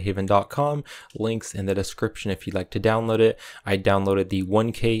polyhaven.com. Links in the description if you'd like to download it. I downloaded the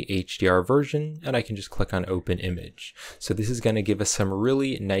 1K HDR version, and I can just click on open image. So this is going to give us some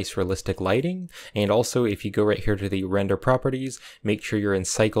really nice realistic lighting. And also if you go right here to the render properties, make sure you're in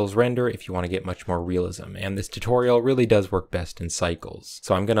cycles render if you want to get much more realism. And this tutorial really does work best in cycles.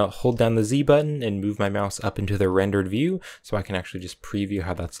 So I'm going to hold down the Z button and move my mouse up into the rendered view so I can actually just preview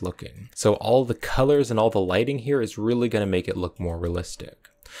how that's looking. So all the colors and all the lighting here is really going to make it look more realistic.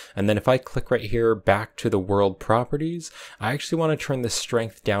 And then if I click right here back to the world properties, I actually want to turn the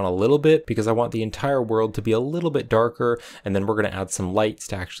strength down a little bit because I want the entire world to be a little bit darker, and then we're going to add some lights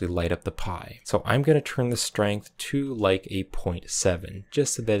to actually light up the pie. So I'm going to turn the strength to like a 0.7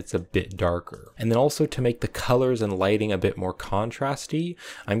 just so that it's a bit darker. And then also to make the colors and lighting a bit more contrasty,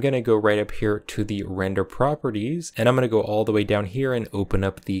 I'm going to go right up here to the render properties, and I'm going to go all the way down here and open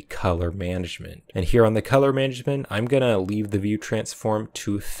up the color management. And here on the color management, I'm going to leave the view transform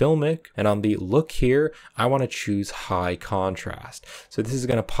to filmic, and on the look here, I want to choose high contrast. So this is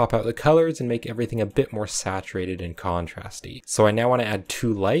going to pop out the colors and make everything a bit more saturated and contrasty. So I now want to add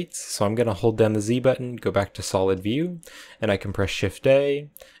two lights. So I'm going to hold down the Z button, go back to solid view, and I can press Shift A,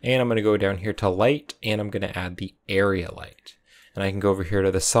 and I'm going to go down here to light, and I'm going to add the area light. And I can go over here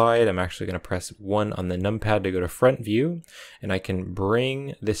to the side. I'm actually going to press 1 on the numpad to go to front view, and I can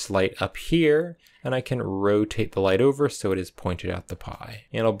bring this light up here, and I can rotate the light over so it is pointed at the pie.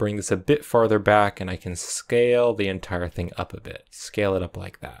 And I'll bring this a bit farther back, and I can scale the entire thing up a bit. Scale it up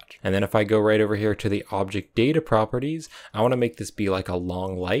like that. And then if I go right over here to the object data properties, I want to make this be like a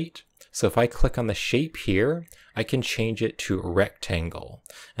long light. So if I click on the shape here, I can change it to rectangle.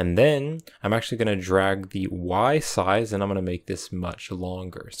 And then I'm actually going to drag the Y size, and I'm going to make this much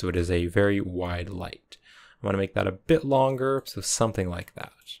longer. So it is a very wide light. I'm going to make that a bit longer, so something like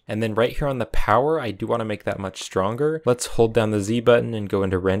that. And then right here on the power, I do want to make that much stronger. Let's hold down the Z button and go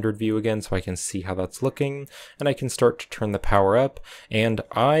into rendered view again so I can see how that's looking. And I can start to turn the power up. And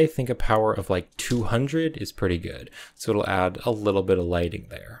I think a power of like 200 is pretty good. So it'll add a little bit of lighting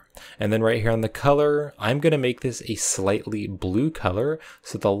there. And then right here on the color, I'm going to make this a slightly blue color,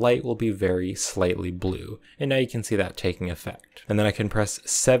 so the light will be very slightly blue. And now you can see that taking effect. And then I can press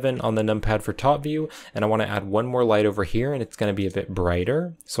 7 on the numpad for top view, and I want to add one more light over here, and it's going to be a bit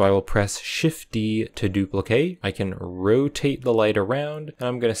brighter. So I will press Shift D to duplicate. I can rotate the light around, and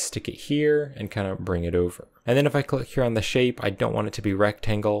I'm going to stick it here and kind of bring it over. And then if I click here on the shape, I don't want it to be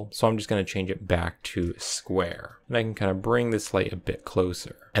rectangle, so I'm just going to change it back to square. And I can kind of bring this light a bit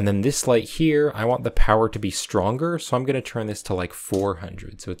closer. And then this light here, I want the power to be stronger, so I'm going to turn this to like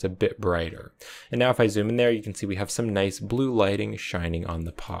 400, so it's a bit brighter. And now if I zoom in there, you can see we have some nice blue lighting shining on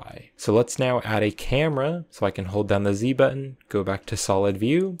the pie. So let's now add a camera, so I can hold down the Z button, go back to solid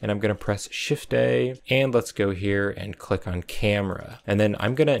view, and I'm going to press Shift A, and let's go here and click on camera. And then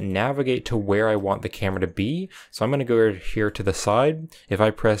I'm going to navigate to where I want the camera to be. So I'm going to go here to the side. If I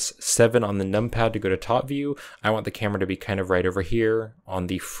press 7 on the numpad to go to top view, I want the camera to be kind of right over here on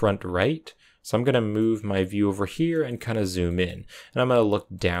the front right. So I'm going to move my view over here and kind of zoom in, and I'm going to look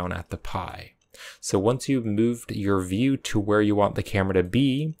down at the pie. So once you've moved your view to where you want the camera to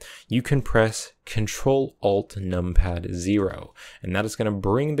be, you can press Control Alt Numpad 0, and that is going to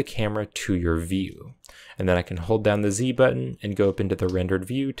bring the camera to your view. And then I can hold down the Z button and go up into the rendered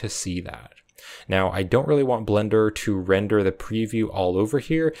view to see that. Now, I don't really want Blender to render the preview all over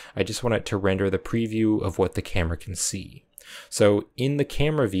here. I just want it to render the preview of what the camera can see. So in the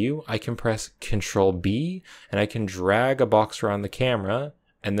camera view, I can press Control B, and I can drag a box around the camera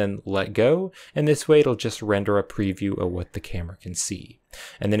and then let go. And this way it'll just render a preview of what the camera can see.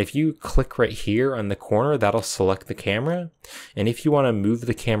 And then if you click right here on the corner, that'll select the camera. And if you want to move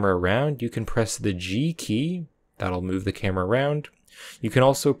the camera around, you can press the G key. That'll move the camera around. You can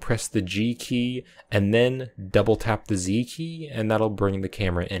also press the G key and then double tap the Z key, and that'll bring the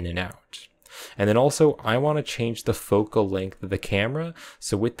camera in and out. And then also I want to change the focal length of the camera.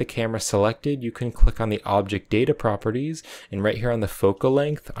 So with the camera selected, you can click on the object data properties, and right here on the focal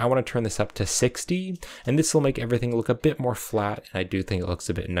length, I want to turn this up to 60, and this will make everything look a bit more flat, and I do think it looks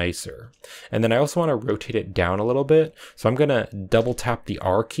a bit nicer. And then I also want to rotate it down a little bit, so I'm going to double tap the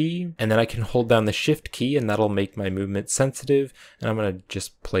R key, and then I can hold down the Shift key, and that'll make my movement sensitive, and I'm going to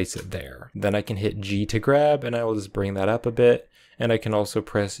just place it there. Then I can hit G to grab, and I will just bring that up a bit, and I can also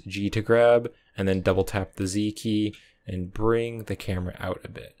press G to grab, and then double tap the Z key, and bring the camera out a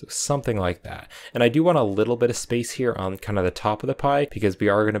bit. So something like that. And I do want a little bit of space here on kind of the top of the pie, because we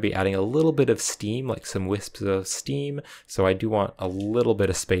are going to be adding a little bit of steam, like some wisps of steam. So I do want a little bit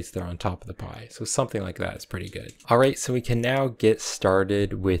of space there on top of the pie. So something like that is pretty good. All right, so we can now get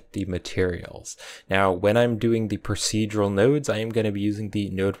started with the materials. Now, when I'm doing the procedural nodes, I am going to be using the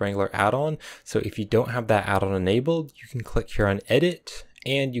Node Wrangler add-on. So if you don't have that add-on enabled, you can click here on Edit,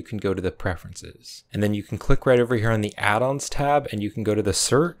 and you can go to the preferences. And then you can click right over here on the add-ons tab, and you can go to the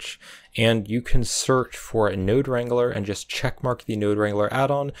search, and you can search for a Node Wrangler and just check mark the Node Wrangler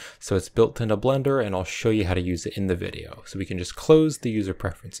add-on so it's built into Blender, and I'll show you how to use it in the video. So we can just close the user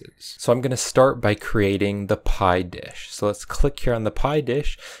preferences. So I'm going to start by creating the pie dish. So let's click here on the pie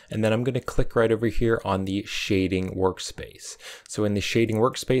dish, and then I'm going to click right over here on the shading workspace. So in the shading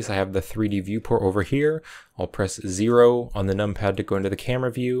workspace, I have the 3D viewport over here. I'll press 0 on the numpad to go into the camera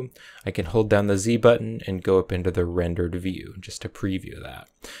view. I can hold down the Z button and go up into the rendered view just to preview that.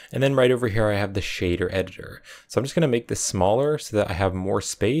 And then right over here, I have the shader editor. So I'm just going to make this smaller so that I have more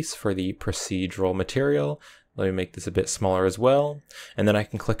space for the procedural material. Let me make this a bit smaller as well. And then I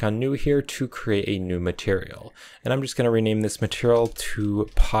can click on new here to create a new material. And I'm just going to rename this material to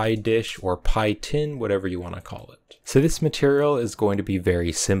pie dish or pie tin, whatever you want to call it. So this material is going to be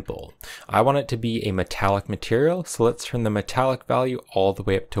very simple. I want it to be a metallic material, so let's turn the metallic value all the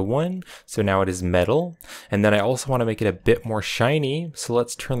way up to 1. So now it is metal. And then I also want to make it a bit more shiny, so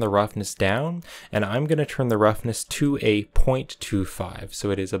let's turn the roughness down. And I'm going to turn the roughness to a 0.25, so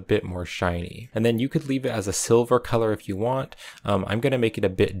it is a bit more shiny. And then you could leave it as a silver color if you want. I'm going to make it a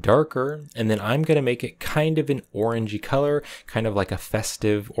bit darker, and then I'm going to make it kind of an orangey color, kind of like a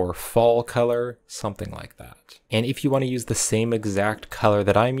festive or fall color, something like that. And if you want to use the same exact color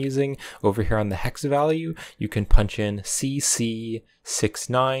that I'm using over here on the hex value, you can punch in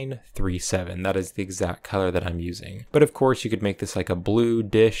CC6937. That is the exact color that I'm using. But of course, you could make this like a blue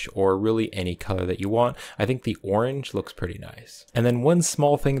dish or really any color that you want. I think the orange looks pretty nice. And then one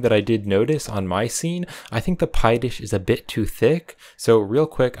small thing that I did notice on my scene, I think the pie dish is a bit too thick. So real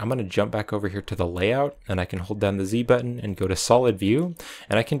quick, I'm going to jump back over here to the layout, and I can hold down the Z button and go to solid view,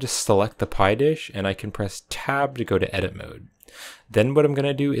 and I can just select the pie dish, and I can press tab to go to edit mode. Then what I'm going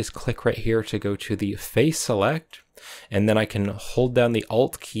to do is click right here to go to the face select, and then I can hold down the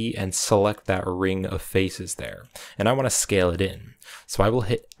Alt key and select that ring of faces there. And I want to scale it in. So I will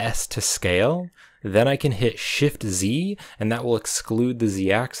hit S to scale. Then I can hit Shift Z, and that will exclude the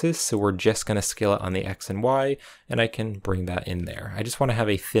Z axis. So we're just going to scale it on the X and Y, and I can bring that in there. I just want to have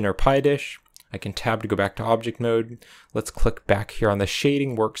a thinner pie dish. I can tab to go back to object mode. Let's click back here on the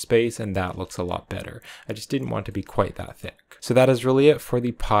shading workspace, and that looks a lot better. I just didn't want to be quite that thick. So that is really it for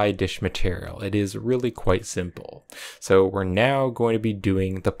the pie dish material. It is really quite simple. So we're now going to be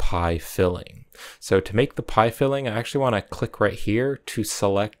doing the pie filling. So to make the pie filling, I actually want to click right here to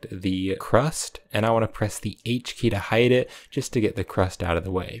select the crust, and I want to press the H key to hide it just to get the crust out of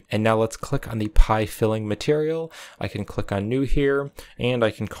the way. And now let's click on the pie filling material. I can click on new here, and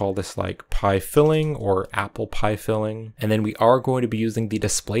I can call this like pie filling or apple pie filling. And then we are going to be using the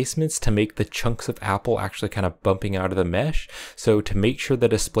displacements to make the chunks of apple actually kind of bumping out of the mesh. So to make sure the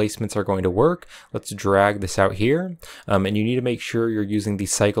displacements are going to work, let's drag this out here. And you need to make sure you're using the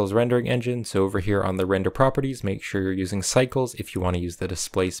cycles rendering engine. So over here on the render properties, make sure you're using cycles if you want to use the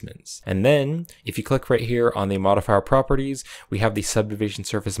displacements. And then if you click right here on the modifier properties, we have the subdivision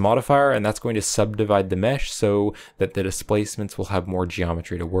surface modifier, and that's going to subdivide the mesh so that the displacements will have more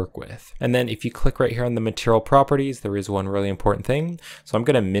geometry to work with. And then if you click right here on the material properties, there is one really important thing. So I'm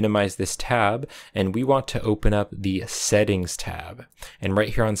going to minimize this tab, and we want to open up the settings tab. And right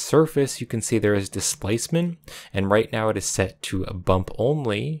here on surface, you can see there is displacement, and right now it is set to a bump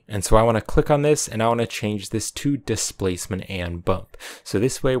only. And so I want to click on this, and I want to change this to displacement and bump. So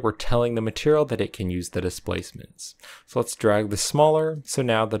this way we're telling the material that it can use the displacements. So let's drag this smaller. So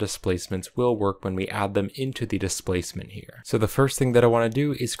now the displacements will work when we add them into the displacement here. So the first thing that I want to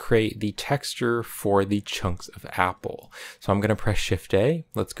do is create the texture for the chunks of apple. So I'm going to press Shift A.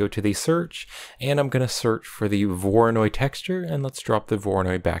 Let's go to the search, and I'm going to search for the Voronoi texture, and let's drop the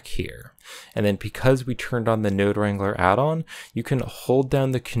Voronoi back here. And then because we turned on the Node Wrangler add-on, you can hold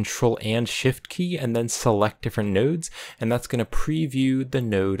down the Control and Shift key and then select different nodes, and that's going to preview the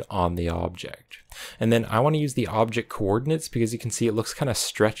node on the object. And then I want to use the object coordinates because you can see it looks kind of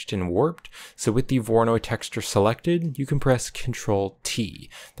stretched and warped. So with the Voronoi texture selected, you can press Control T.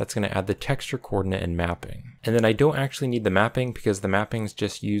 That's going to add the texture coordinate and mapping. And then I don't actually need the mapping because the mapping is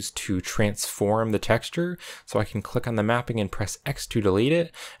just used to transform the texture. So I can click on the mapping and press X to delete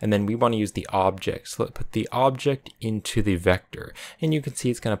it. And then we want to use the object. So let's put the object into the vector. And you can see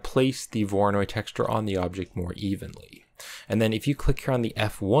it's going to place the Voronoi texture on the object more evenly. And then if you click here on the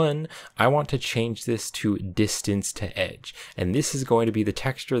F1, I want to change this to distance to edge. And this is going to be the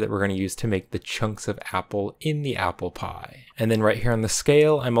texture that we're going to use to make the chunks of apple in the apple pie. And then right here on the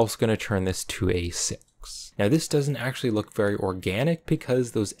scale, I'm also going to turn this to a 6. Now this doesn't actually look very organic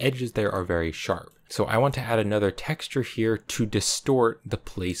because those edges there are very sharp. So I want to add another texture here to distort the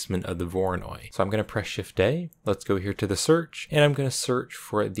placement of the Voronoi. So I'm going to press Shift A. Let's go here to the search, and I'm going to search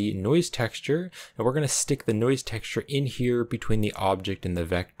for the noise texture, and we're going to stick the noise texture in here between the object and the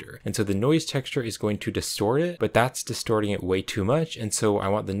vector. And so the noise texture is going to distort it, but that's distorting it way too much. And so I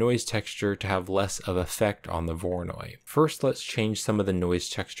want the noise texture to have less of effect on the Voronoi. First, let's change some of the noise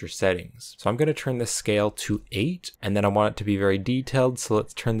texture settings. So I'm going to turn the scale to 8, and then I want it to be very detailed. So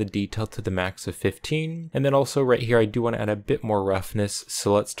let's turn the detail to the max of 15. And then also right here, I do want to add a bit more roughness.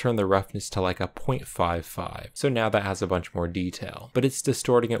 So let's turn the roughness to like a 0.55. So now that has a bunch more detail, but it's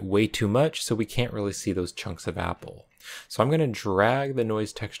distorting it way too much. So we can't really see those chunks of apple. So I'm going to drag the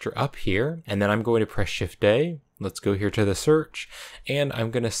noise texture up here, and then I'm going to press Shift A. Let's go here to the search, and I'm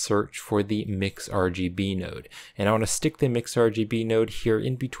going to search for the Mix RGB node. And I want to stick the Mix RGB node here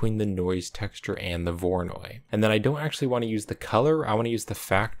in between the noise texture and the Voronoi. And then I don't actually want to use the color, I want to use the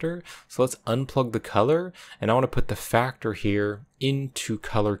factor. So let's unplug the color, and I want to put the factor here into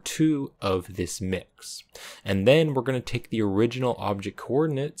color 2 of this mix. And then we're going to take the original object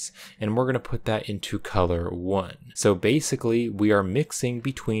coordinates and we're going to put that into color 1. So basically we are mixing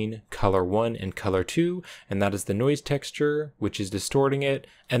between color 1 and color 2, and that is the noise texture, which is distorting it,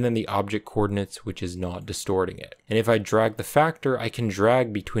 and then the object coordinates, which is not distorting it. And if I drag the factor, I can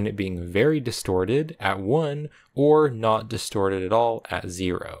drag between it being very distorted at 1 or not distorted at all at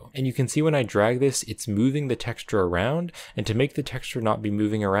 0. And you can see when I drag this, it's moving the texture around, and to make the texture not be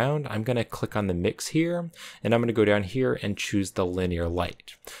moving around, I'm going to click on the mix here, and I'm going to go down here and choose the linear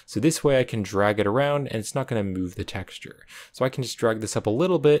light. So this way I can drag it around and it's not going to move the texture. So I can just drag this up a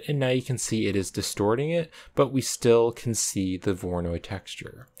little bit, and now you can see it is distorting it, but we still can see the Voronoi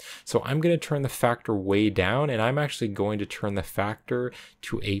texture. So I'm going to turn the factor way down, and I'm actually going to turn the factor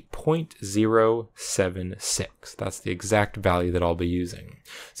to a 0.076. That's the exact value that I'll be using.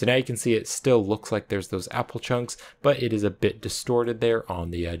 So now you can see it still looks like there's those apple chunks, but it is a bit distorted there on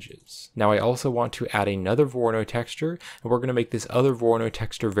the edges. Now I also want to add another Voronoi texture, and we're going to make this other Voronoi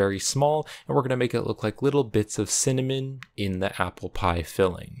texture very small, and we're going to make it look like little bits of cinnamon in the apple pie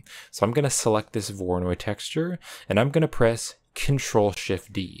filling. So I'm going to select this Voronoi texture, and I'm going to press Control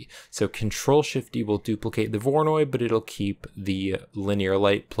Shift D. So Control Shift D will duplicate the Voronoi, but it'll keep the linear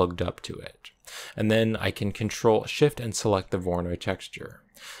light plugged up to it. And then I can Control Shift and select the Voronoi texture.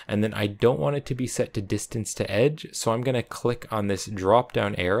 And then I don't want it to be set to distance to edge, so I'm going to click on this drop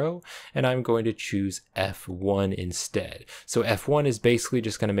down arrow, and I'm going to choose F1 instead. So F1 is basically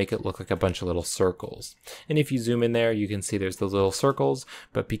just going to make it look like a bunch of little circles. And if you zoom in there, you can see there's those little circles,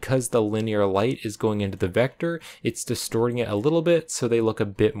 but because the linear light is going into the vector, it's distorting it a little bit, so they look a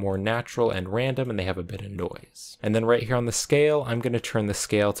bit more natural and random, and they have a bit of noise. And then right here on the scale, I'm going to turn the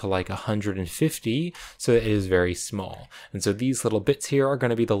scale to like 150, so that it is very small. And so these little bits here are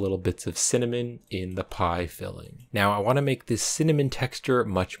going to be the little bits of cinnamon in the pie filling. Now I want to make this cinnamon texture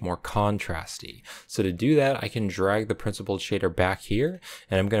much more contrasty. So to do that, I can drag the principled shader back here,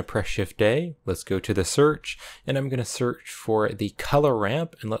 and I'm going to press Shift A. Let's go to the search, and I'm going to search for the color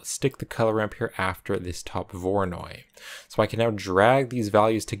ramp, and let's stick the color ramp here after this top Voronoi. So I can now drag these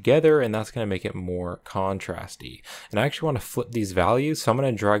values together, and that's going to make it more contrasty. And I actually want to flip these values, so I'm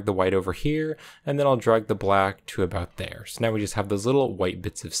going to drag the white over here, and then I'll drag the black to about there. So now we just have those little white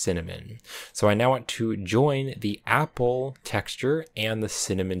bits of cinnamon. So I now want to join the apple texture and the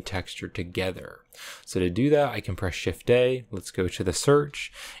cinnamon texture together. So to do that, I can press Shift A. Let's go to the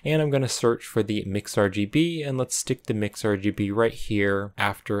search, and I'm going to search for the Mix RGB, and let's stick the Mix RGB right here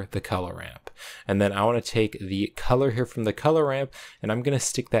after the color ramp. And then I want to take the color here from the color ramp, and I'm going to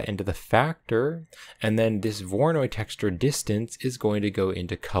stick that into the factor, and then this Voronoi texture distance is going to go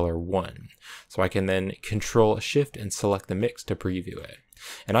into color 1. So I can then Control Shift and select the mix to preview it.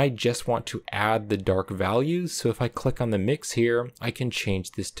 And I just want to add the dark values. So if I click on the mix here, I can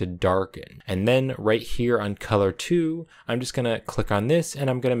change this to darken. And then right here on color 2, I'm just going to click on this and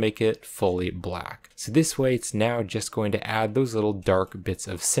I'm going to make it fully black. So this way it's now just going to add those little dark bits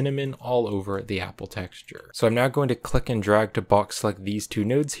of cinnamon all over the apple texture. So I'm now going to click and drag to box select these two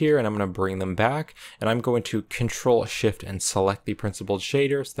nodes here, and I'm going to bring them back, and I'm going to Control Shift and select the principled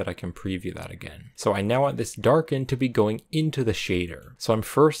shader so that I can preview that again. So I now want this darken to be going into the shader. So I'm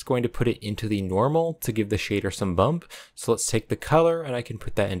first going to put it into the normal to give the shader some bump. So let's take the color and I can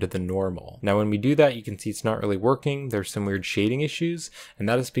put that into the normal. Now when we do that, you can see it's not really working. There's some weird shading issues, and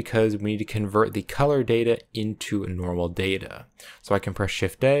that is because we need to convert the color data into normal data. So I can press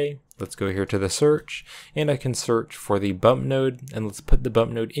Shift A. Let's go here to the search, and I can search for the bump node, and let's put the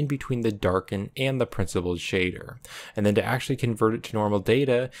bump node in between the darken and the principled shader. And then to actually convert it to normal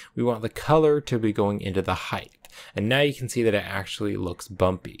data, we want the color to be going into the height. And now you can see that it actually looks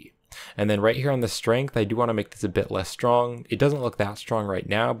bumpy. And then right here on the strength, I do want to make this a bit less strong. It doesn't look that strong right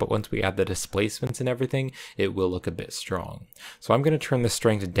now, but once we add the displacements and everything, it will look a bit strong. So I'm going to turn the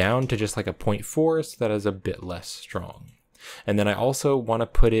strength down to just like a 0.4 so that is a bit less strong. And then I also want to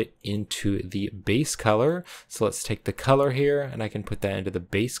put it into the base color. So let's take the color here and I can put that into the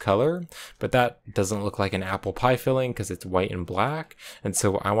base color, but that doesn't look like an apple pie filling because it's white and black. And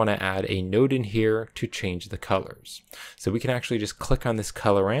so I want to add a node in here to change the colors. So we can actually just click on this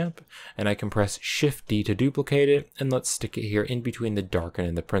color ramp and I can press Shift D to duplicate it, and let's stick it here in between the darken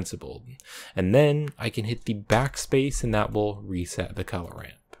and the principled. And then I can hit the backspace and that will reset the color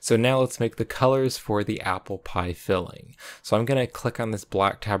ramp. So now let's make the colors for the apple pie filling. So I'm going to click on this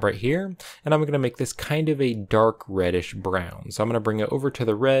black tab right here, and I'm going to make this kind of a dark reddish brown. So I'm going to bring it over to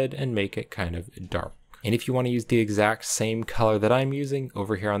the red and make it kind of dark. And if you want to use the exact same color that I'm using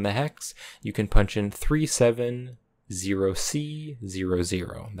over here on the hex, you can punch in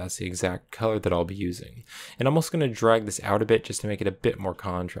 370C00. That's the exact color that I'll be using. And I'm also going to drag this out a bit just to make it a bit more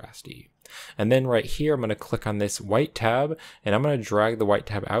contrasty. And then right here, I'm going to click on this white tab and I'm going to drag the white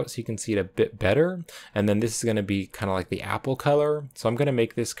tab out so you can see it a bit better. And then this is going to be kind of like the apple color. So I'm going to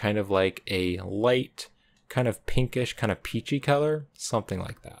make this kind of like a light, kind of pinkish, kind of peachy color, something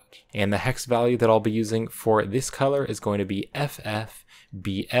like that. And the hex value that I'll be using for this color is going to be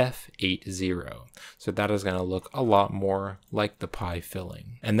FFBF80. So that is going to look a lot more like the pie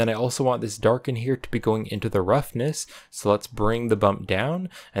filling. And then I also want this darken here to be going into the roughness. So let's bring the bump down,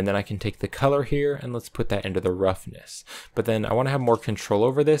 and then I can take the color here and let's put that into the roughness. But then I want to have more control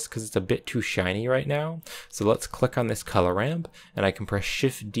over this because it's a bit too shiny right now. So let's click on this color ramp and I can press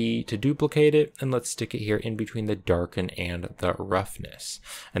Shift D to duplicate it, and let's stick it here in between the darken and the roughness.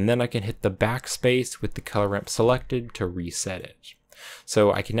 And then I can hit the backspace with the color ramp selected to reset it.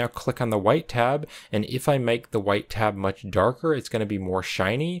 So I can now click on the white tab, and if I make the white tab much darker, it's going to be more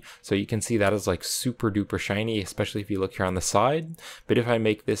shiny. So you can see that is like super duper shiny, especially if you look here on the side. But if I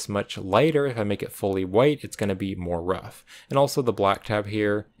make this much lighter, if I make it fully white, it's going to be more rough. And also the black tab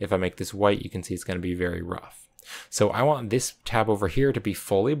here, if I make this white, you can see it's going to be very rough. So I want this tab over here to be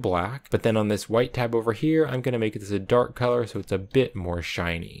fully black, but then on this white tab over here, I'm going to make this a dark color so it's a bit more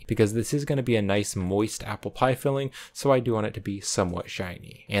shiny, because this is going to be a nice moist apple pie filling, so I do want it to be somewhat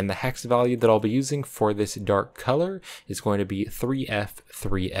shiny. And the hex value that I'll be using for this dark color is going to be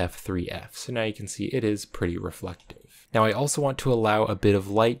 3F3F3F. So now you can see it is pretty reflective. Now I also want to allow a bit of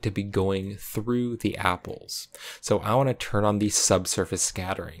light to be going through the apples. So I want to turn on the subsurface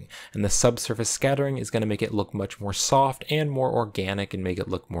scattering, and the subsurface scattering is going to make it look much more soft and more organic and make it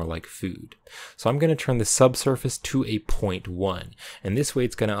look more like food. So I'm going to turn the subsurface to a 0.1, and this way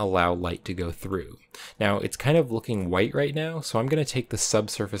it's going to allow light to go through. Now it's kind of looking white right now, so I'm going to take the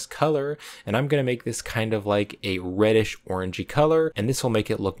subsurface color and I'm going to make this kind of like a reddish orangey color, and this will make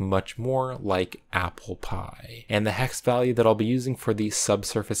it look much more like apple pie. And the hex value that I'll be using for the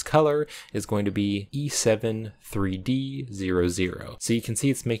subsurface color is going to be E73D00. So you can see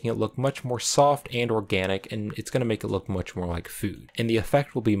it's making it look much more soft and organic, and it's going to make it look much more like food. And the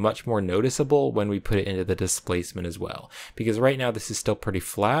effect will be much more noticeable when we put it into the displacement as well, because right now this is still pretty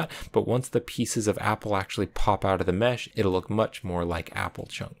flat, but once the pieces of apple actually pop out of the mesh, it'll look much more like apple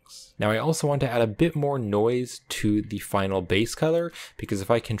chunks. Now I also want to add a bit more noise to the final base color, because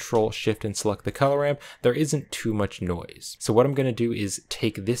if I Control Shift and select the color ramp, there isn't too much noise. So what I'm going to do is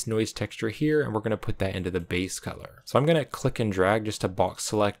take this noise texture here and we're going to put that into the base color. So I'm going to click and drag just to box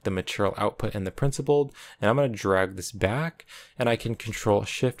select the material output and the principled, and I'm going to drag this back, and I can Control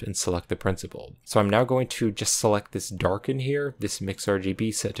Shift and select the principled. So I'm now going to just select this darken here, this mix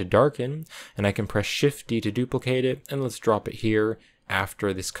RGB set to darken, and I can press Shift D to duplicate it, and let's drop it here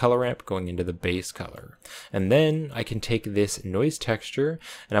after this color ramp going into the base color. And then I can take this noise texture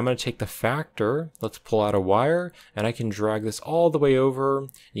and I'm going to take the factor, let's pull out a wire, and I can drag this all the way over.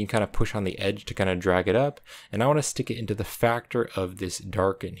 You can kind of push on the edge to kind of drag it up, and I want to stick it into the factor of this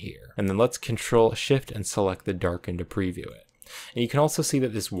darken here. And then let's Control Shift and select the darken to preview it. And you can also see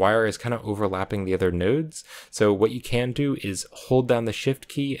that this wire is kind of overlapping the other nodes. So what you can do is hold down the Shift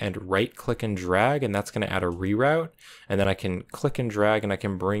key and right click and drag, and that's going to add a reroute. And then I can click and drag and I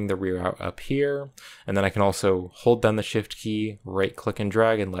can bring the reroute up here. And then I can also hold down the Shift key, right click and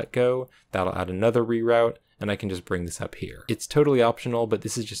drag and let go. That'll add another reroute. And I can just bring this up here. It's totally optional, but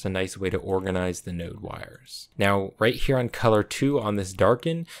this is just a nice way to organize the node wires. Now, right here on color 2 on this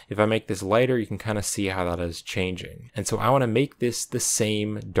darken, if I make this lighter, you can kind of see how that is changing. And so I want to make this the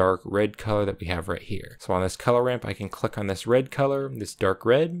same dark red color that we have right here. So on this color ramp, I can click on this red color, this dark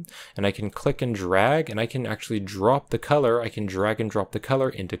red, and I can click and drag, and I can actually drop the color. I can drag and drop the color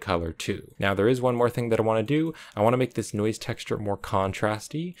into color 2. Now, there is one more thing that I want to do. I want to make this noise texture more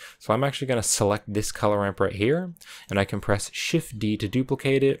contrasty. So I'm actually going to select this color ramp right here, and I can press Shift D to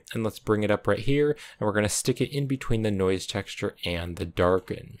duplicate it, and let's bring it up right here, and we're going to stick it in between the noise texture and the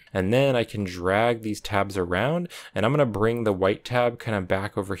darken. And then I can drag these tabs around, and I'm going to bring the white tab kind of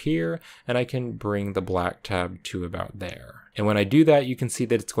back over here, and I can bring the black tab to about there. And when I do that, you can see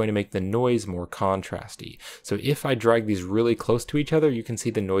that it's going to make the noise more contrasty. So if I drag these really close to each other, you can see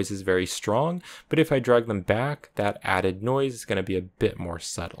the noise is very strong, but if I drag them back, that added noise is going to be a bit more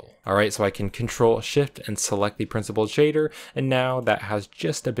subtle. All right, so I can Control Shift and select the principled shader, and now that has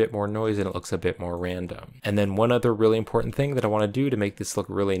just a bit more noise and it looks a bit more random. And then one other really important thing that I want to do to make this look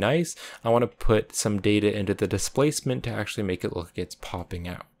really nice, I want to put some data into the displacement to actually make it look like it's popping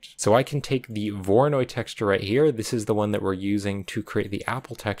out. So I can take the Voronoi texture right here. This is the one that we're using to create the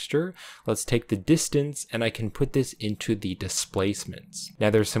apple texture. Let's take the distance and I can put this into the displacements. Now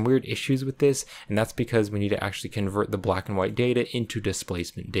there's some weird issues with this, and that's because we need to actually convert the black and white data into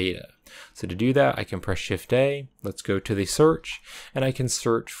displacement data. So to do that, I can press Shift A, let's go to the search, and I can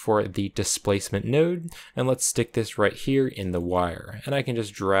search for the displacement node, and let's stick this right here in the wire. And I can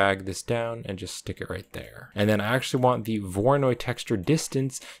just drag this down and just stick it right there. And then I actually want the Voronoi texture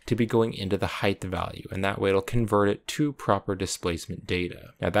distance to be going into the height value, and that way it'll convert it to proper displacement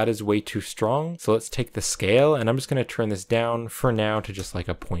data. Now that is way too strong, so let's take the scale, and I'm just going to turn this down for now to just like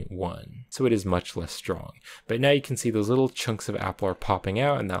a 0.1. So it is much less strong. But now you can see those little chunks of apple are popping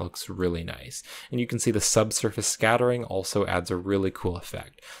out, and that looks really nice. And you can see the subsurface scattering also adds a really cool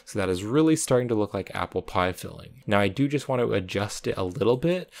effect. So that is really starting to look like apple pie filling. Now I do just want to adjust it a little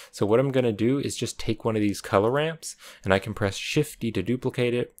bit. So what I'm going to do is just take one of these color ramps, and I can press Shift D to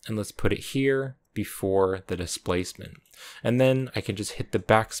duplicate it, and let's put it here before the displacement. And then I can just hit the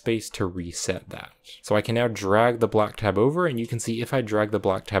backspace to reset that. So I can now drag the black tab over, and you can see if I drag the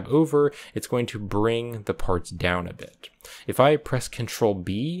black tab over, it's going to bring the parts down a bit. If I press Control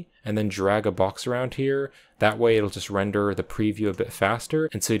B and then drag a box around here, that way it'll just render the preview a bit faster.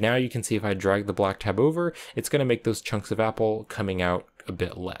 And so now you can see if I drag the black tab over, it's going to make those chunks of apple coming out a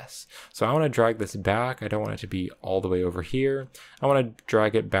bit less. So I want to drag this back. I don't want it to be all the way over here. I want to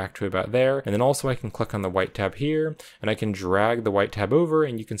drag it back to about there. And then also I can click on the white tab here, and I can drag the white tab over,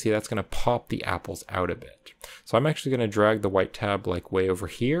 and you can see that's going to pop the apples out a bit. So I'm actually going to drag the white tab like way over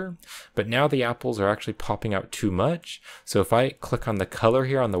here, but now the apples are actually popping out too much. So if I click on the color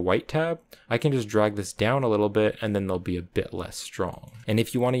here on the white tab, I can just drag this down a little bit, and then they'll be a bit less strong. And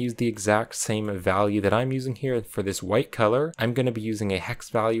if you want to use the exact same value that I'm using here for this white color, I'm going to be using a hex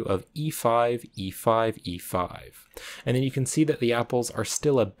value of E5, E5, E5. And then you can see that the apples are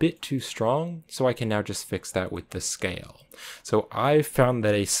still a bit too strong, so I can now just fix that with the scale. So I found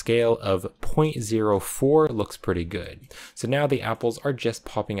that a scale of 0.04 looks pretty good. So now the apples are just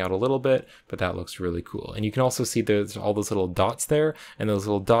popping out a little bit, but that looks really cool. And you can also see there's all those little dots there, and those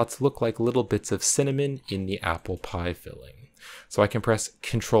little dots look like little bits of cinnamon in the apple pie filling. So I can press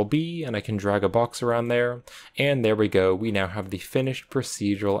Control B and I can drag a box around there, and there we go. We now have the finished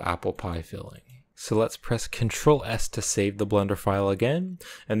procedural apple pie filling. So let's press Control S to save the Blender file again,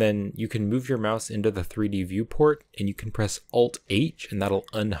 and then you can move your mouse into the 3D viewport, and you can press Alt H, and that'll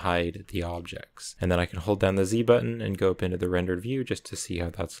unhide the objects. And then I can hold down the Z button and go up into the rendered view just to see how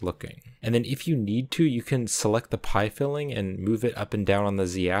that's looking. And then if you need to, you can select the pie filling and move it up and down on the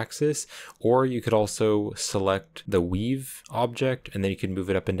Z axis, or you could also select the weave object, and then you can move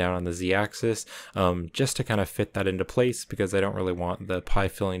it up and down on the Z axis, just to kind of fit that into place, because I don't really want the pie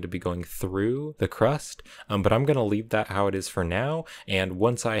filling to be going through the crust, but I'm going to leave that how it is for now, and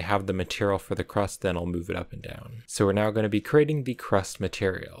once I have the material for the crust, then I'll move it up and down. So we're now going to be creating the crust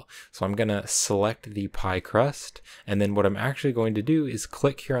material. So I'm going to select the pie crust, and then what I'm actually going to do is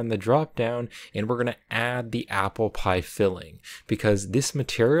click here on the drop down, and we're going to add the apple pie filling, because this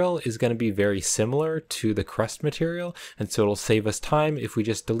material is going to be very similar to the crust material, and so it'll save us time if we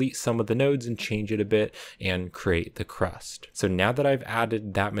just delete some of the nodes and change it a bit and create the crust. So now that I've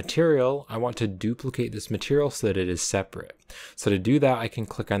added that material, I want to duplicate this material so that it is separate. So to do that, I can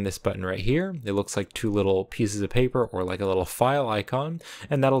click on this button right here. It looks like two little pieces of paper or like a little file icon,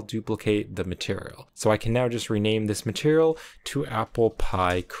 and that'll duplicate the material. So I can now just rename this material to apple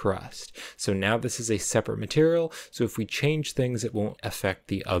pie crust. So now this is a separate material, so if we change things, it won't affect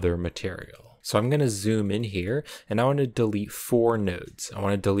the other material. So I'm going to zoom in here, and I want to delete 4 nodes. I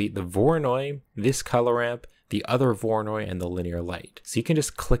want to delete the Voronoi, this color ramp, the other Voronoi, and the linear light. So you can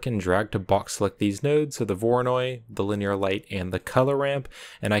just click and drag to box select these nodes, so the Voronoi, the linear light, and the color ramp,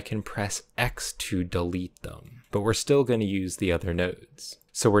 and I can press X to delete them. But we're still going to use the other nodes.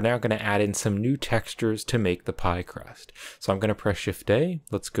 So we're now going to add in some new textures to make the pie crust. So I'm going to press Shift A,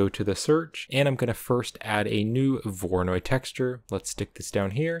 let's go to the search, and I'm going to first add a new Voronoi texture. Let's stick this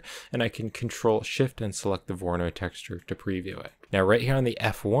down here, and I can Control Shift and select the Voronoi texture to preview it. Now right here on the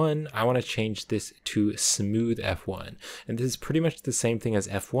F1, I want to change this to smooth F1. And this is pretty much the same thing as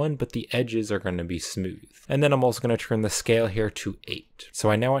F1, but the edges are going to be smooth. And then I'm also going to turn the scale here to 8.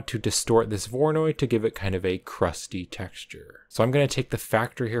 So I now want to distort this Voronoi to give it kind of a crusty texture. So I'm going to take the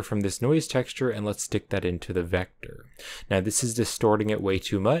factor here from this noise texture and let's stick that into the vector. Now this is distorting it way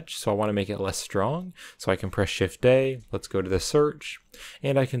too much, so I want to make it less strong. So I can press Shift A, let's go to the search,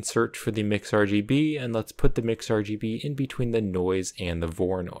 and I can search for the mix RGB, and let's put the mix RGB in between the noise and the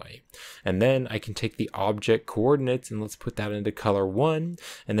Voronoi. And then I can take the object coordinates and let's put that into color 1,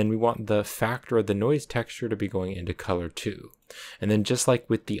 and then we want the factor of the noise texture to be going into color 2. And then just like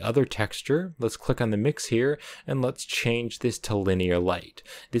with the other texture, let's click on the mix here and let's change this to linear light.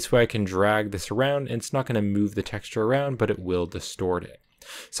 This way I can drag this around, and it's not going to move the texture around, but it will distort it.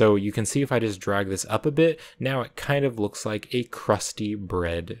 So you can see if I just drag this up a bit, now it kind of looks like a crusty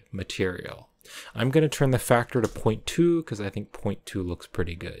bread material. I'm going to turn the factor to 0.2 because I think 0.2 looks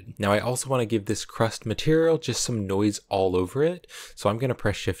pretty good. Now I also want to give this crust material just some noise all over it. So I'm going to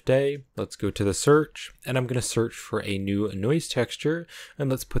press Shift A, let's go to the search, and I'm going to search for a new noise texture, and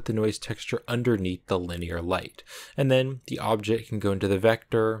let's put the noise texture underneath the linear light. And then the object can go into the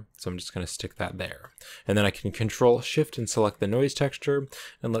vector, so I'm just going to stick that there. And then I can Control Shift and select the noise texture,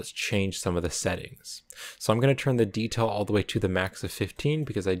 and let's change some of the settings. So I'm going to turn the detail all the way to the max of 15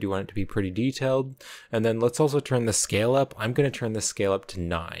 because I do want it to be pretty detailed. And then let's also turn the scale up. I'm going to turn the scale up to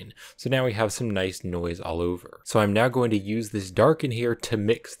 9. So now we have some nice noise all over. So I'm now going to use this darken here to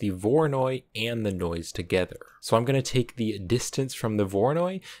mix the Voronoi and the noise together. So I'm going to take the distance from the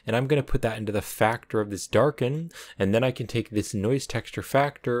Voronoi and I'm going to put that into the factor of this darken, and then I can take this noise texture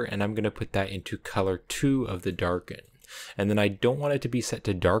factor and I'm going to put that into color 2 of the darken. And then I don't want it to be set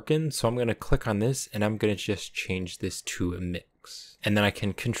to darken, so I'm going to click on this and I'm going to just change this to a mix. And then I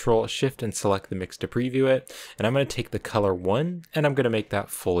can Control Shift and select the mix to preview it, and I'm going to take the color 1 and I'm going to make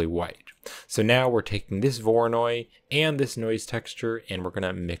that fully white. So now we're taking this Voronoi and this noise texture and we're going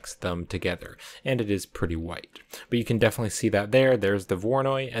to mix them together, and it is pretty white. But you can definitely see that there's the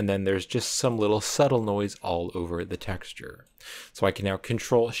Voronoi, and then there's just some little subtle noise all over the texture. So I can now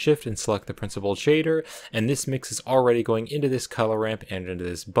Control Shift and select the principled shader, and this mix is already going into this color ramp and into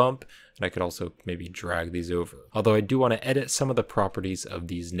this bump, and I could also maybe drag these over. Although I do want to edit some of the properties of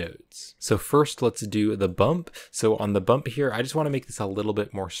these nodes. So first let's do the bump. So on the bump here, I just want to make this a little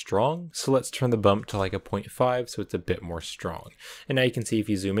bit more strong. So let's turn the bump to like a 0.5 so it's a bit more strong. And now you can see if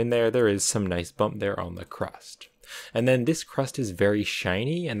you zoom in there is some nice bump there on the crust. And then this crust is very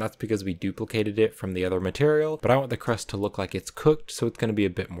shiny, and that's because we duplicated it from the other material, but I want the crust to look like it's cooked, so it's going to be a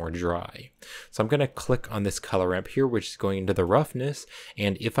bit more dry. So I'm going to click on this color ramp here, which is going into the roughness,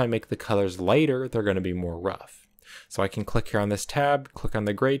 and if I make the colors lighter, they're going to be more rough. So I can click here on this tab, click on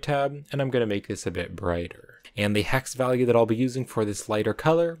the gray tab, and I'm going to make this a bit brighter. And the hex value that I'll be using for this lighter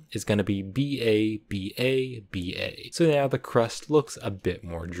color is going to be BA, BA, BA. So now the crust looks a bit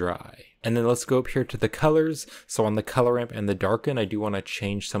more dry. And then let's go up here to the colors. So on the color ramp and the darken, I do want to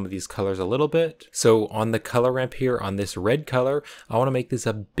change some of these colors a little bit. So on the color ramp here, on this red color, I want to make this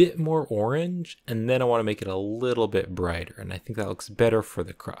a bit more orange, and then I want to make it a little bit brighter. And I think that looks better for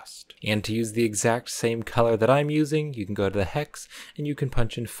the crust. And to use the exact same color that I'm using, you can go to the hex and you can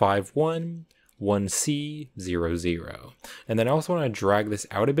punch in 5, 1, 1C00. And then I also want to drag this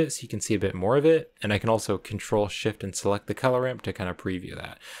out a bit so you can see a bit more of it. And I can also Control Shift and select the color ramp to kind of preview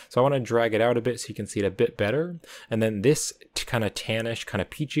that. So I want to drag it out a bit so you can see it a bit better. And then this kind of tannish, kind of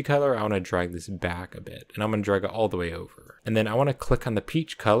peachy color, I want to drag this back a bit. And I'm going to drag it all the way over. And then I want to click on the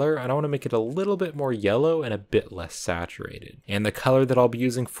peach color and I want to make it a little bit more yellow and a bit less saturated. And the color that I'll be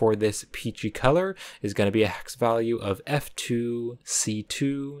using for this peachy color is going to be a hex value of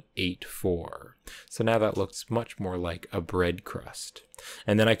F2C284. So now that looks much more like a bread crust.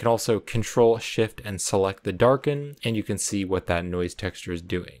 And then I can also Control Shift and select the darken, and you can see what that noise texture is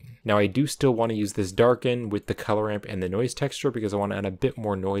doing. Now I do still want to use this darken with the color ramp and the noise texture because I want to add a bit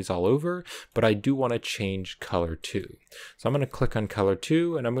more noise all over, but I do want to change color too. So I'm going to click on color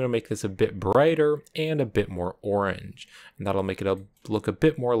 2 and I'm going to make this a bit brighter and a bit more orange. And that'll make it look a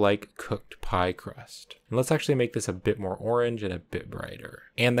bit more like cooked pie crust. And let's actually make this a bit more orange and a bit brighter.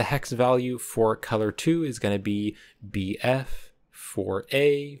 And the hex value for color 2 is going to be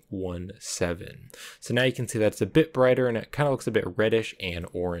BF4A17. So now you can see that it's a bit brighter and it kind of looks a bit reddish and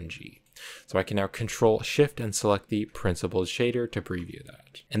orangey. So I can now Control Shift and select the principled shader to preview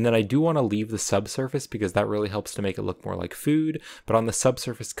that. And then I do want to leave the subsurface because that really helps to make it look more like food. But on the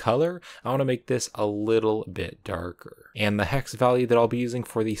subsurface color, I want to make this a little bit darker. And the hex value that I'll be using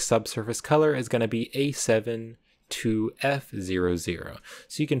for the subsurface color is going to be A7 to F00.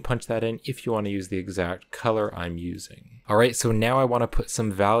 So you can punch that in if you want to use the exact color I'm using. Alright, so now I want to put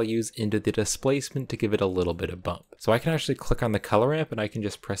some values into the displacement to give it a little bit of bump. So I can actually click on the color ramp and I can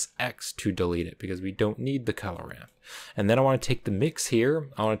just press X to delete it because we don't need the color ramp. And then I want to take the mix here,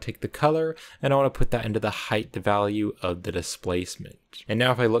 I want to take the color, and I want to put that into the height value of the displacement. And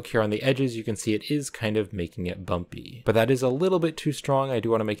now if I look here on the edges, you can see it is kind of making it bumpy. But that is a little bit too strong. I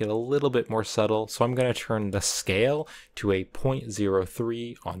do want to make it a little bit more subtle. So I'm going to turn the scale to a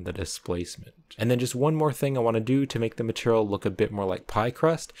 0.03 on the displacement. And then just one more thing I want to do to make the material look a bit more like pie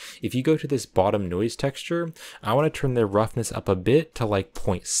crust. If you go to this bottom noise texture, I want to turn the roughness up a bit to like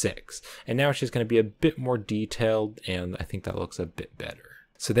 0.6. And now it's just going to be a bit more detailed, and I think that looks a bit better.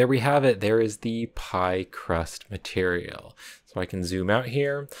 So there we have it. There is the pie crust material. So I can zoom out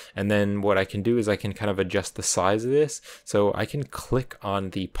here, and then what I can do is I can kind of adjust the size of this. So I can click on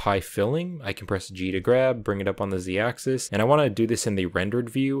the pie filling. I can press G to grab, bring it up on the Z axis, and I want to do this in the rendered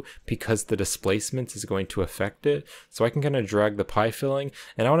view because the displacement is going to affect it. So I can kind of drag the pie filling,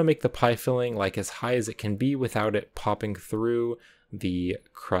 and I want to make the pie filling like as high as it can be without it popping through the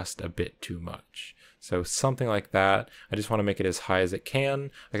crust a bit too much. So something like that. I just want to make it as high as it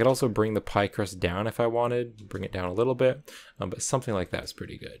can. I could also bring the pie crust down if I wanted, bring it down a little bit, but something like that is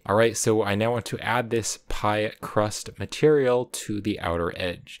pretty good. All right, so I now want to add this pie crust material to the outer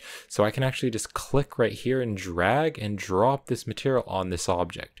edge. So I can actually just click right here and drag and drop this material on this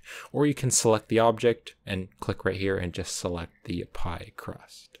object. Or you can select the object and click right here and just select the pie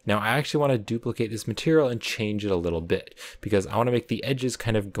crust. Now I actually want to duplicate this material and change it a little bit because I want to make the edges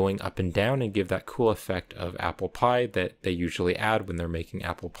kind of going up and down and give that cool effect of apple pie that they usually add when they're making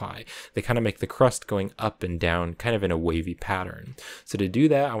apple pie. They kind of make the crust going up and down kind of in a wavy pattern. So to do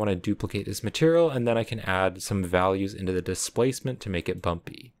that, I want to duplicate this material and then I can add some values into the displacement to make it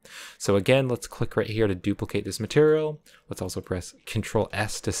bumpy. So again, let's click right here to duplicate this material. Let's also press Ctrl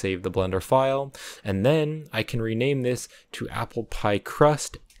S to save the Blender file. And then I can rename this to apple pie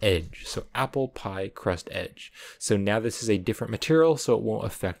crust edge. So apple pie crust edge. So now this is a different material, so it won't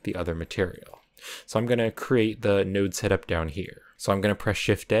affect the other material. So I'm going to create the node setup down here. So I'm going to press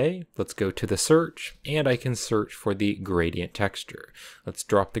Shift A, let's go to the search, and I can search for the gradient texture. Let's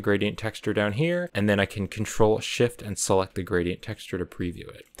drop the gradient texture down here, and then I can Control Shift and select the gradient texture to preview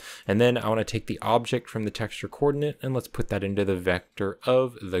it. And then I want to take the object from the texture coordinate, and let's put that into the vector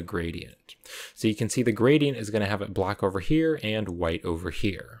of the gradient. So you can see the gradient is going to have it black over here and white over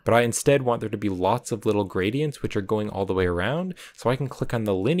here. But I instead want there to be lots of little gradients which are going all the way around. So I can click on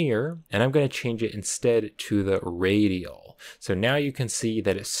the linear, and I'm going to change it instead to the radial. So now you can see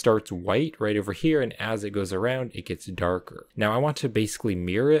that it starts white right over here, and as it goes around, it gets darker. Now I want to basically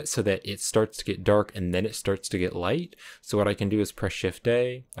mirror it so that it starts to get dark and then it starts to get light. So what I can do is press Shift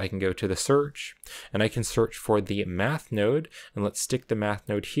A, I can go to the search, and I can search for the math node, and let's stick the math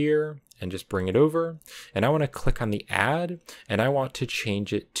node here and just bring it over. And I want to click on the add, and I want to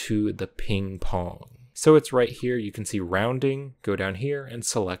change it to the ping pong. So it's right here, you can see rounding, go down here and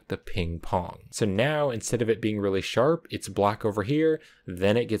select the ping pong. So now instead of it being really sharp, it's black over here,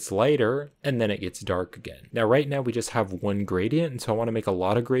 then it gets lighter, and then it gets dark again. Now right now we just have one gradient, and so I want to make a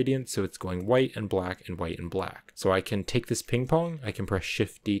lot of gradients, so it's going white and black and white and black. So I can take this ping pong, I can press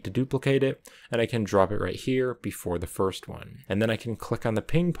Shift D to duplicate it, and I can drop it right here before the first one. And then I can click on the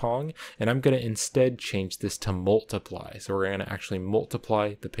ping pong, and I'm going to instead change this to multiply. So we're going to actually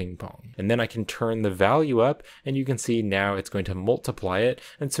multiply the ping pong. And then I can turn the value up, and you can see now it's going to multiply it,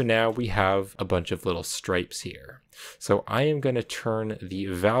 and so now we have a bunch of little stripes here. So I am going to turn the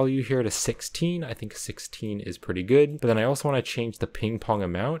value here to 16. I think 16 is pretty good, but then I also want to change the ping pong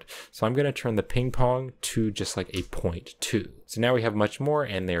amount. So I'm going to turn the ping pong to just like a 0.2. So now we have much more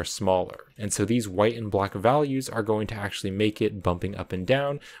and they are smaller. And so these white and black values are going to actually make it bumping up and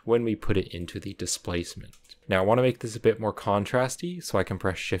down when we put it into the displacement. Now I want to make this a bit more contrasty, so I can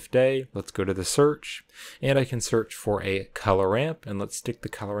press Shift A, let's go to the search, and I can search for a color ramp, and let's stick the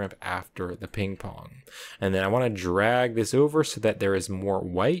color ramp after the ping pong. And then I want to drag this over so that there is more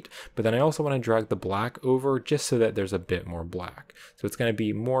white, but then I also want to drag the black over just so that there's a bit more black. So it's going to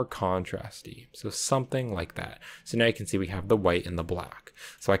be more contrasty, so something like that. So now you can see we have the white and the black.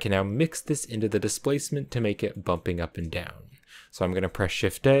 So I can now mix this into the displacement to make it bumping up and down. So I'm going to press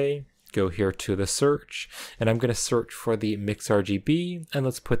Shift A, go here to the search, and I'm going to search for the mix RGB, and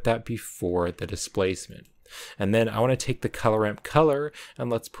let's put that before the displacement. And then I want to take the color ramp color and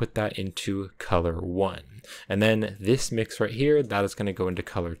let's put that into color 1. And then this mix right here, that is going to go into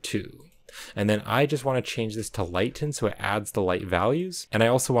color 2. And then I just want to change this to lighten so it adds the light values. And I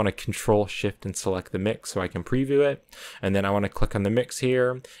also want to Control Shift and select the mix so I can preview it. And then I want to click on the mix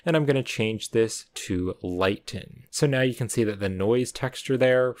here, and I'm going to change this to lighten. So now you can see that the noise texture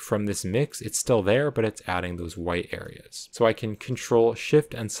there from this mix, it's still there, but it's adding those white areas. So I can Control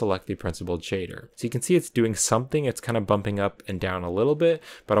Shift and select the principled shader. So you can see it's doing something. It's kind of bumping up and down a little bit,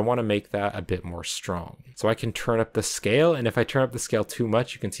 but I want to make that a bit more strong. So I can turn up the scale, and if I turn up the scale too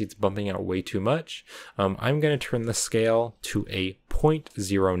much, you can see it's bumping out way too much. I'm going to turn the scale to a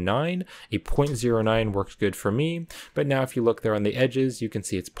 0.09. A 0.09 works good for me, but now if you look there on the edges, you can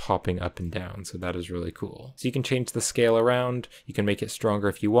see it's popping up and down, so that is really cool. So you can change the scale around, you can make it stronger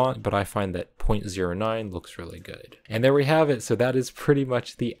if you want, but I find that 0.09 looks really good. And there we have it. So that is pretty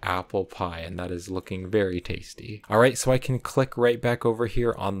much the apple pie, and that is looking very tasty. All right, so I can click right back over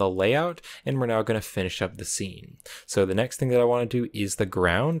here on the layout, and we're now going to finish up the scene. So the next thing that I want to do is the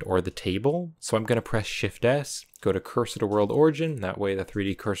ground or the table. So I'm going to press Shift S, go to Cursor to World Origin, that way the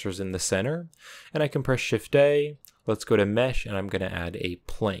 3D cursor is in the center, and I can press Shift A, let's go to Mesh, and I'm going to add a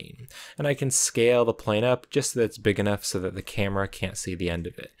plane. And I can scale the plane up just so that it's big enough so that the camera can't see the end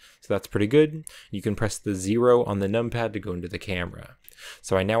of it. So that's pretty good. You can press the 0 on the numpad to go into the camera.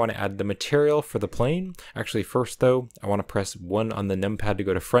 So I now want to add the material for the plane. Actually, first though, I want to press 1 on the numpad to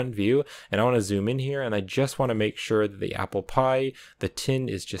go to front view, and I want to zoom in here, and I just want to make sure that the apple pie, the tin,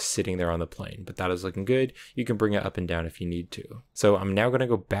 is just sitting there on the plane, but that is looking good. You can bring it up and down if you need to. So I'm now going to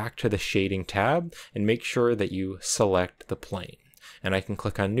go back to the shading tab and make sure that you select the plane. And I can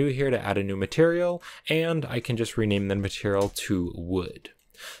click on new here to add a new material, and I can just rename the material to wood.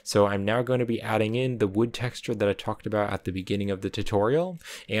 So I'm now going to be adding in the wood texture that I talked about at the beginning of the tutorial,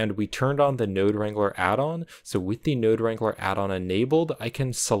 and we turned on the Node Wrangler add-on. So with the Node Wrangler add-on enabled, I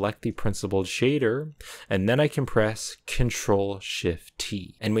can select the principled shader, and then I can press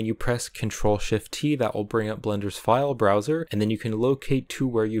Control-Shift-T. And when you press Control-Shift-T, that will bring up Blender's file browser, and then you can locate to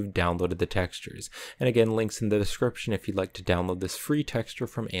where you've downloaded the textures. And again, links in the description if you'd like to download this free texture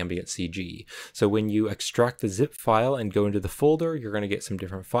from Ambient CG. So when you extract the zip file and go into the folder, you're going to get some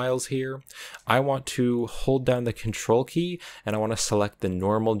different files here. I want to hold down the Control key, and I want to select the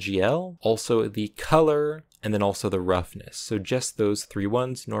normal GL, also the color, and then also the roughness. So just those 3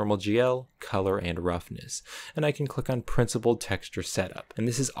 ones, normal GL, color, and roughness. And I can click on Principled Texture Setup. And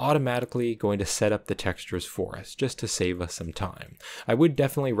this is automatically going to set up the textures for us, just to save us some time. I would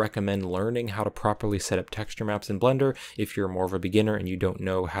definitely recommend learning how to properly set up texture maps in Blender if you're more of a beginner and you don't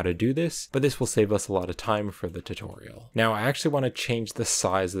know how to do this, but this will save us a lot of time for the tutorial. Now, I actually want to change the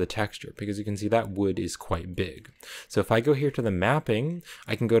size of the texture because you can see that wood is quite big. So if I go here to the mapping,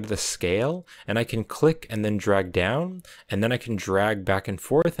 I can go to the scale, and I can click and then drag down, and then I can drag back and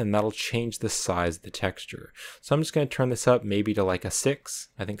forth, and that'll change the size of the texture. So I'm just going to turn this up maybe to like a 6.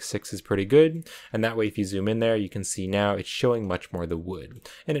 I think 6 is pretty good, and that way if you zoom in there, you can see now it's showing much more the wood,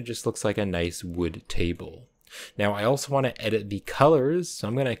 and it just looks like a nice wood table. Now I also want to edit the colors, so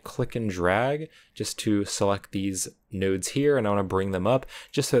I'm going to click and drag just to select these nodes here, and I want to bring them up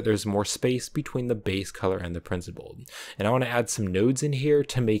just so that there's more space between the base color and the principled. And I want to add some nodes in here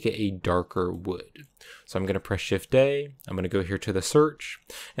to make it a darker wood. So I'm going to press Shift A, I'm going to go here to the search,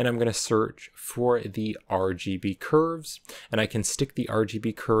 and I'm going to search for the RGB curves, and I can stick the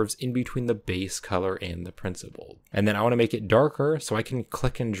RGB curves in between the base color and the principled. And then I want to make it darker, so I can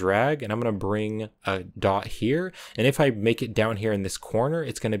click and drag, and I'm going to bring a dot here, and if I make it down here in this corner,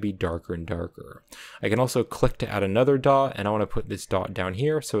 it's going to be darker and darker. I can also click to add another dot, and I want to put this dot down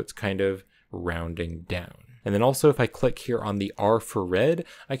here so it's kind of rounding down. And then also if I click here on the R for red,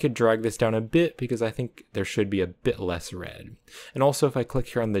 I could drag this down a bit because I think there should be a bit less red. And also if I click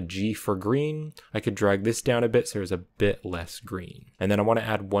here on the G for green, I could drag this down a bit so there's a bit less green. And then I want to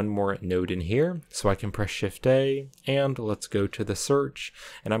add one more node in here, so I can press Shift A, and let's go to the search,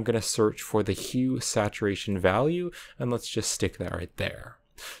 and I'm going to search for the hue saturation value, and let's just stick that right there.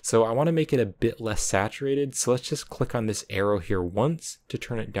 So I want to make it a bit less saturated, so let's just click on this arrow here once to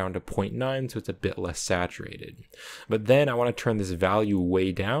turn it down to 0.9 so it's a bit less saturated. But then I want to turn this value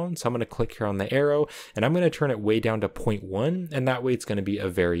way down, so I'm going to click here on the arrow and I'm going to turn it way down to 0.1, and that way it's going to be a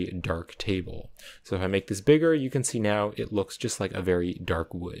very dark table. So if I make this bigger, you can see now it looks just like a very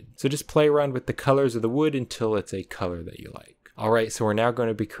dark wood. So just play around with the colors of the wood until it's a color that you like. Alright, so we're now going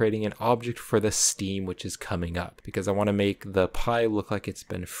to be creating an object for the steam which is coming up, because I want to make the pie look like it's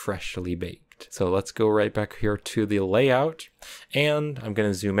been freshly baked. So let's go right back here to the layout, and I'm going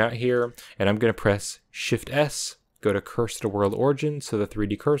to zoom out here, and I'm going to press Shift S, go to Cursor to World Origin, so the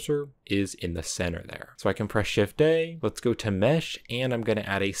 3D cursor is in the center there. So I can press Shift A, let's go to Mesh, and I'm going to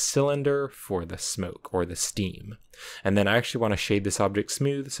add a cylinder for the smoke, or the steam. And then I actually want to shade this object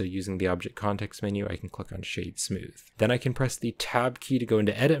smooth, so using the Object Context menu, I can click on Shade Smooth. Then I can press the Tab key to go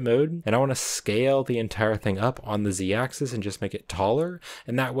into Edit mode, and I want to scale the entire thing up on the Z-axis and just make it taller,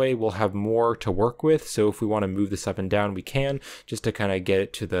 and that way we'll have more to work with, so if we want to move this up and down, we can, just to kind of get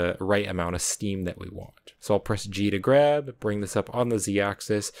it to the right amount of steam that we want. So I'll press G to grab, bring this up on the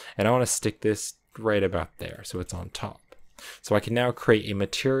Z-axis, and I want to stick this right about there, so it's on top. So I can now create a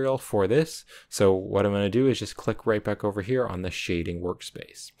material for this. So what I'm going to do is just click right back over here on the shading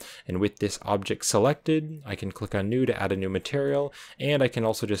workspace. And with this object selected, I can click on new to add a new material, and I can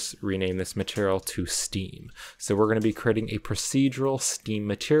also just rename this material to steam. So we're going to be creating a procedural steam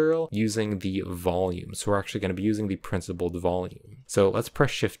material using the volume. So we're actually going to be using the principled volume. So let's press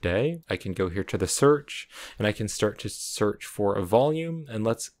Shift A. I can go here to the search, and I can start to search for a volume, and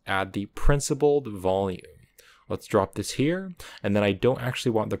let's add the principled volume. Let's drop this here, and then I don't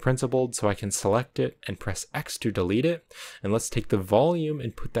actually want the principled, so I can select it and press X to delete it. And let's take the volume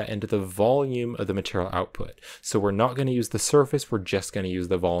and put that into the volume of the material output. So we're not going to use the surface, we're just going to use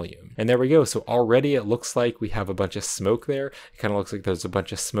the volume. And there we go. So already it looks like we have a bunch of smoke there. It kind of looks like there's a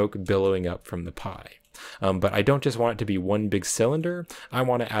bunch of smoke billowing up from the pie. But I don't just want it to be one big cylinder. I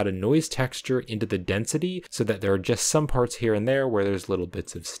want to add a noise texture into the density so that there are just some parts here and there where there's little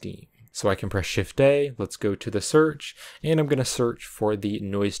bits of steam. So I can press Shift A, let's go to the search, and I'm going to search for the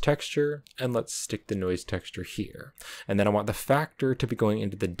noise texture, and let's stick the noise texture here. And then I want the factor to be going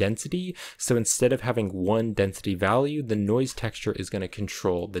into the density, so instead of having one density value, the noise texture is going to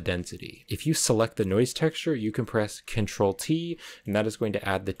control the density. If you select the noise texture, you can press Ctrl T, and that is going to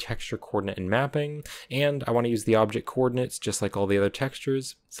add the texture coordinate and mapping, and I want to use the object coordinates just like all the other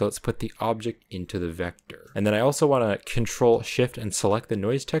textures, so let's put the object into the vector. And then I also want to Control Shift and select the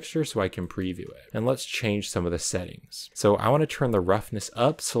noise texture so I can preview it. And let's change some of the settings. So I want to turn the roughness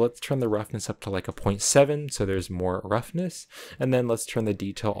up, so let's turn the roughness up to like a 0.7 so there's more roughness. And then let's turn the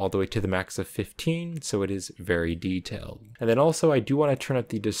detail all the way to the max of 15 so it is very detailed. And then also I do want to turn up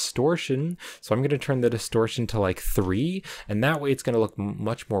the distortion, so I'm going to turn the distortion to like 3, and that way it's going to look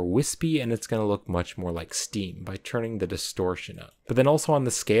much more wispy and it's going to look much more like steam by turning the distortion up. But then also on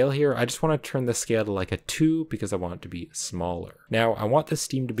the scale here, I just want to turn the scale to like a 2 because I want it to be smaller. Now I want the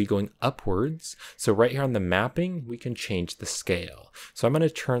steam to be going upwards, so right here on the mapping we can change the scale. So I'm going to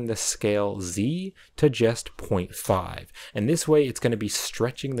turn the scale Z to just 0.5, and this way it's going to be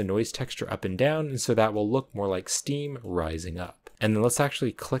stretching the noise texture up and down, and so that will look more like steam rising up. And then let's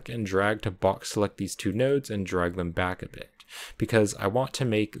actually click and drag to box select these two nodes and drag them back a bit, because I want to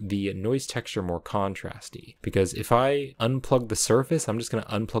make the noise texture more contrasty. Because if I unplug the surface, I'm just going to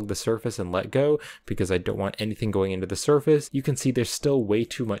unplug the surface and let go because I don't want anything going into the surface. You can see there's still way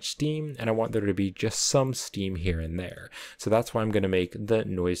too much steam, and I want there to be just some steam here and there. So that's why I'm going to make the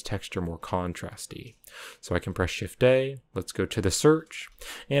noise texture more contrasty. So I can press Shift A, let's go to the search,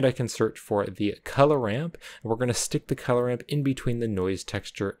 and I can search for the color ramp, and we're going to stick the color ramp in between the noise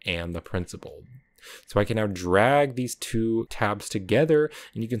texture and the principled. So I can now drag these two tabs together,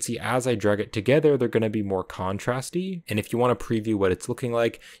 and you can see as I drag it together, they're going to be more contrasty. And if you want to preview what it's looking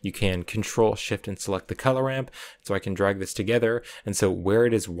like, you can Control Shift and select the color ramp. So I can drag this together. And so where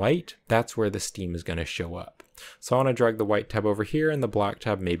it is white, that's where the steam is going to show up. So I want to drag the white tab over here and the black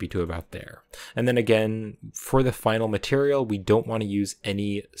tab maybe to about there. And then again, for the final material, we don't want to use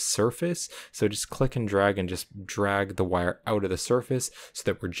any surface. So just click and just drag the wire out of the surface so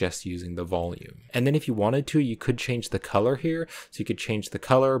that we're just using the volume. And then if you wanted to, you could change the color here. So you could change the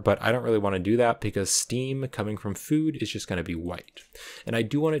color, but I don't really want to do that because steam coming from food is just going to be white. And I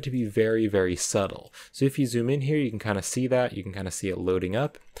do want it to be very, very subtle. So if you zoom in here, you can kind of see that. You can kind of see it loading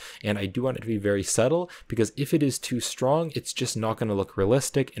up. And I do want it to be very subtle because if it is too strong, it's just not going to look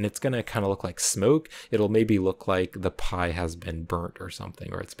realistic and it's going to kind of look like smoke. It'll maybe look like the pie has been burnt or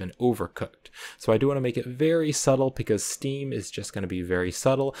something, or it's been overcooked. So I do want to make it very subtle because steam is just going to be very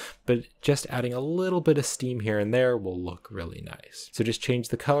subtle, but just adding a little bit of steam here and there will look really nice. So just change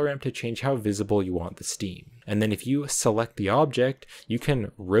the color ramp to change how visible you want the steam. And then if you select the object, you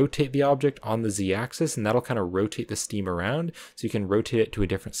can rotate the object on the Z-axis and that'll kind of rotate the steam around. So you can rotate it to a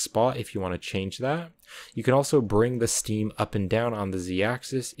different spot if you want to change that. You can also bring the steam up and down on the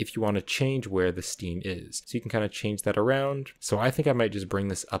Z-axis if you want to change where the steam is. So you can kind of change that around. So I think I might just bring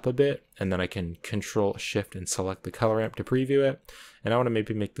this up a bit and then I can Control Shift and select the color ramp to preview it. And I want to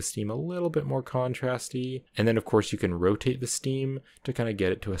maybe make the steam a little bit more contrasty. And then of course you can rotate the steam to kind of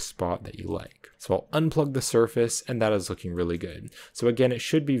get it to a spot that you like. So I'll unplug the surface and that is looking really good. So again, it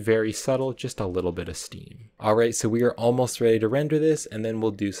should be very subtle, just a little bit of steam. All right, so we are almost ready to render this and then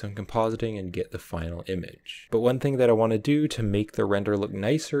we'll do some compositing and get the final image. But one thing that I want to do to make the render look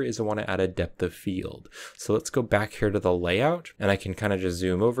nicer is I want to add a depth of field. So let's go back here to the layout and I can kind of just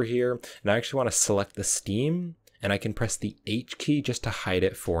zoom over here and I actually want to select the steam and I can press the H key just to hide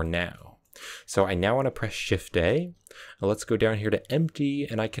it for now. So I now want to press Shift A. Now let's go down here to empty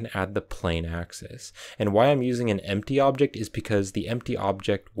and I can add the plane axis. And why I'm using an empty object is because the empty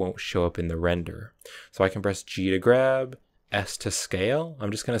object won't show up in the render. So I can press G to grab, S to scale.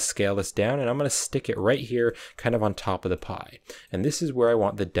 I'm just going to scale this down and I'm going to stick it right here kind of on top of the pie. And this is where I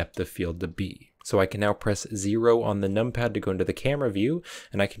want the depth of field to be. So I can now press 0 on the numpad to go into the camera view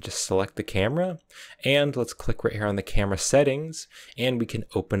and I can just select the camera and let's click right here on the camera settings and we can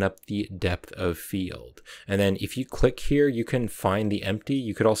open up the depth of field. And then if you click here, you can find the empty.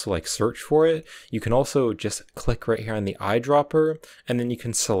 You could also like search for it. You can also just click right here on the eyedropper and then you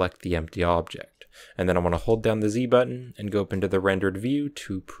can select the empty object. And then I want to hold down the Z button and go up into the rendered view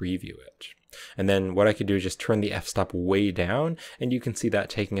to preview it. And then what I could do is just turn the f-stop way down and you can see that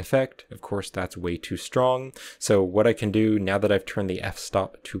taking effect. Of course, that's way too strong. So what I can do now that I've turned the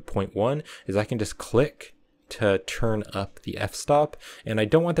f-stop to 0.1 is I can just click to turn up the f-stop. And I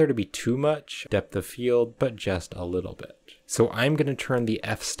don't want there to be too much depth of field, but just a little bit. So I'm going to turn the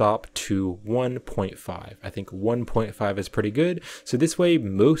f-stop to 1.5. I think 1.5 is pretty good. So this way,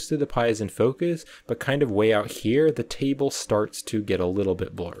 most of the pie is in focus, but kind of way out here, the table starts to get a little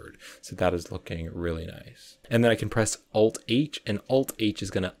bit blurred. So that is looking really nice. And then I can press Alt-H, and Alt-H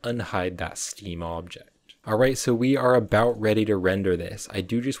is going to unhide that steam object. All right, so we are about ready to render this. I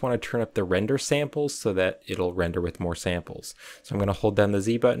do just want to turn up the render samples so that it'll render with more samples. So I'm going to hold down the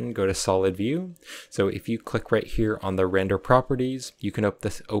Z button, go to solid view. So if you click right here on the render properties, you can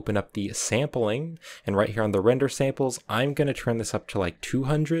open up the sampling. And right here on the render samples, I'm going to turn this up to like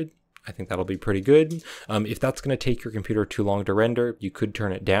 200. I think that'll be pretty good. If that's going to take your computer too long to render, you could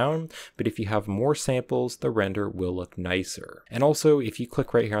turn it down. But if you have more samples, the render will look nicer. And also, if you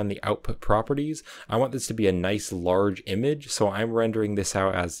click right here on the output properties, I want this to be a nice large image. So I'm rendering this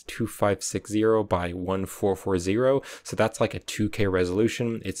out as 2560 by 1440. So that's like a 2K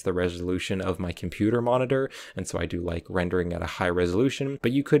resolution. It's the resolution of my computer monitor. And so I do like rendering at a high resolution.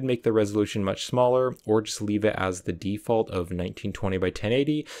 But you could make the resolution much smaller or just leave it as the default of 1920 by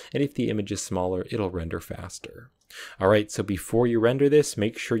 1080. And if the image is smaller, it'll render faster. All right, so before you render this,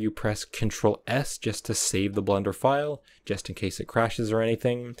 make sure you press Control S just to save the Blender file, just in case it crashes or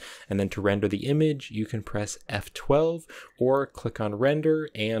anything. And then to render the image, you can press F12 or click on Render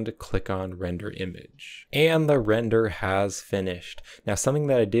and click on Render Image. And the render has finished. Now, something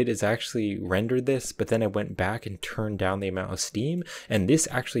that I did is actually rendered this, but then I went back and turned down the amount of steam. And this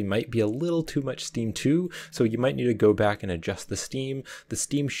actually might be a little too much steam too, so you might need to go back and adjust the steam. The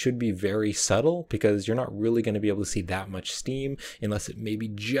steam should be very subtle because you're not really going to be able to see that much steam unless it maybe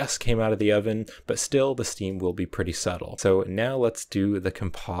just came out of the oven, but still the steam will be pretty subtle. So now let's do the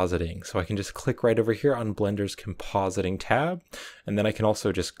compositing. So I can just click right over here on Blender's compositing tab, and then I can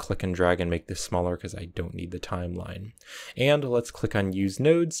also just click and drag and make this smaller because I don't need the timeline. And let's click on use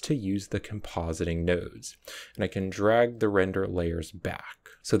nodes to use the compositing nodes. And I can drag the render layers back.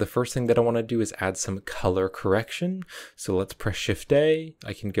 So the first thing that I want to do is add some color correction. So let's press Shift A.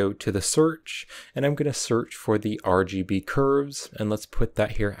 I can go to the search, and I'm going to search for the RGB curves, and let's put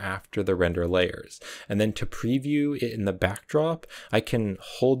that here after the render layers. And then to preview it in the backdrop, I can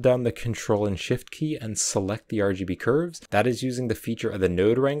hold down the Control and Shift key and select the RGB curves. That is using the feature of the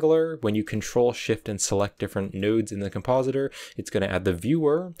node wrangler. When you Control, Shift, and select different nodes in the compositor, it's going to add the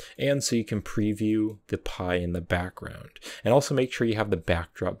viewer, and so you can preview the pie in the background. And also make sure you have the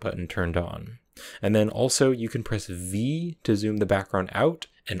backdrop button turned on. And then also you can press V to zoom the background out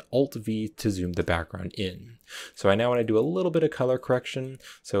and Alt V to zoom the background in. So I now want to do a little bit of color correction.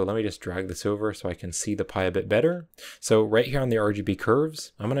 So let me just drag this over so I can see the pie a bit better. So right here on the RGB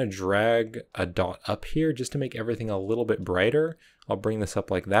curves, I'm going to drag a dot up here just to make everything a little bit brighter. I'll bring this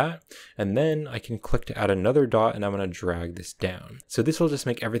up like that, and then I can click to add another dot, and I'm going to drag this down. So this will just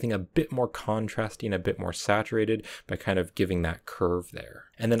make everything a bit more contrasty and a bit more saturated by kind of giving that curve there.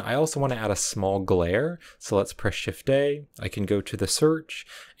 And then I also want to add a small glare. So let's press Shift A. I can go to the search,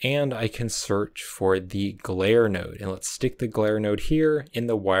 and I can search for the glare node. And let's stick the glare node here in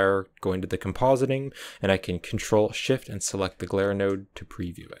the wire going to the compositing, and I can Control Shift and select the glare node to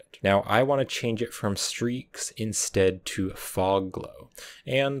preview it. Now I want to change it from streaks instead to fog glow,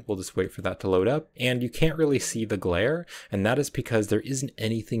 and we'll just wait for that to load up. And you can't really see the glare, and that is because there isn't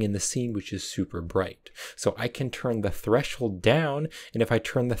anything in the scene which is super bright. So I can turn the threshold down, and if I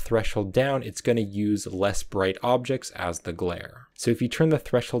turn the threshold down, it's going to use less bright objects as the glare. So if you turn the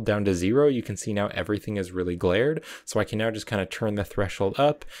threshold down to 0, you can see now everything is really glared. So I can now just kind of turn the threshold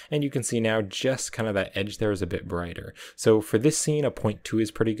up, and you can see now just kind of that edge there is a bit brighter. So for this scene, a 0.2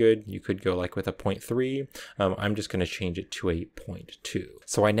 is pretty good. You could go like with a 0.3. I'm just going to change it to a 0.2.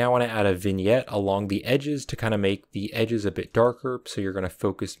 So I now want to add a vignette along the edges to kind of make the edges a bit darker. So you're going to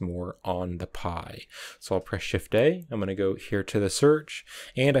focus more on the pie. So I'll press Shift A. I'm going to go here to the search,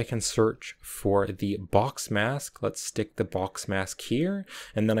 and I can search for the box mask. Let's stick the box mask here,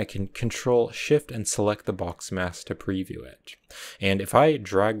 and then I can Control Shift and select the box mask to preview it. And if I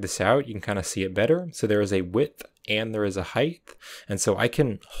drag this out, you can kind of see it better. So there is a width and there is a height, and so I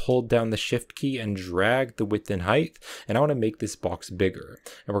can hold down the Shift key and drag the width and height, and I want to make this box bigger,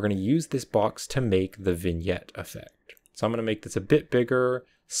 and we're going to use this box to make the vignette effect. So I'm going to make this a bit bigger,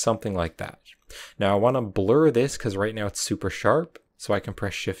 something like that. Now I want to blur this because right now it's super sharp. So I can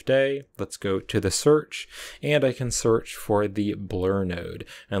press Shift A, let's go to the search, and I can search for the blur node.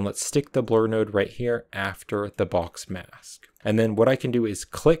 And let's stick the blur node right here after the box mask. And then what I can do is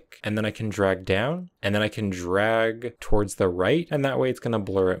click, and then I can drag down, and then I can drag towards the right, and that way it's going to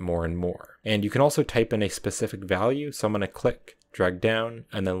blur it more and more. And you can also type in a specific value, so I'm going to click, drag down,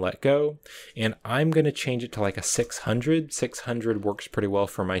 and then let go. And I'm going to change it to like a 600. 600 works pretty well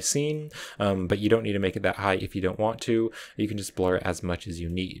for my scene, but you don't need to make it that high if you don't want to. You can just blur it as much as you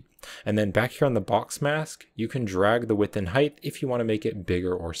need. And then back here on the box mask, you can drag the width and height if you want to make it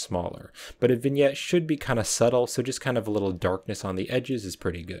bigger or smaller. But a vignette should be kind of subtle, so just kind of a little darkness on the edges is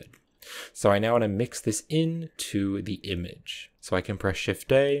pretty good. So I now want to mix this into the image. So I can press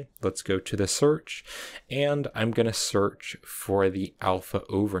Shift A, let's go to the search, and I'm going to search for the alpha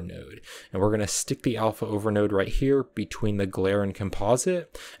over node. And we're going to stick the alpha over node right here between the glare and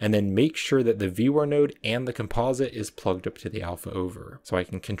composite, and then make sure that the viewer node and the composite is plugged up to the alpha over. So I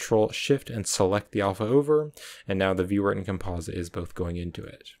can Control Shift and select the alpha over, and now the viewer and composite is both going into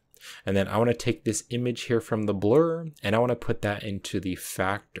it. And then I want to take this image here from the blur, and I want to put that into the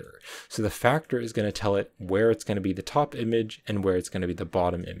factor. So the factor is going to tell it where it's going to be the top image and where it's going to be the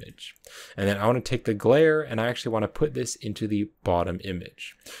bottom image. And then I want to take the glare, and I actually want to put this into the bottom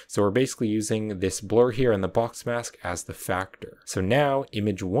image. So we're basically using this blur here and the box mask as the factor. So now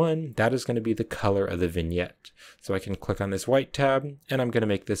image 1, that is going to be the color of the vignette. So I can click on this white tab, and I'm going to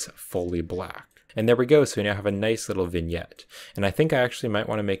make this fully black. And there we go, so we now have a nice little vignette. And I think I actually might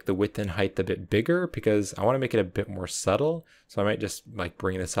want to make the width and height a bit bigger because I want to make it a bit more subtle. So I might just like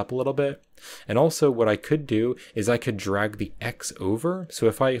bring this up a little bit. And also what I could do is I could drag the X over. So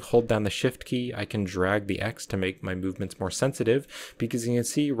if I hold down the Shift key, I can drag the X to make my movements more sensitive, because you can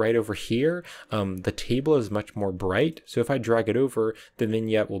see right over here, the table is much more bright. So if I drag it over, the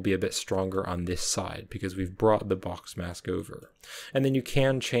vignette will be a bit stronger on this side because we've brought the box mask over. And then you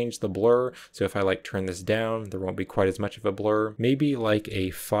can change the blur. So if I like turn this down, there won't be quite as much of a blur, maybe like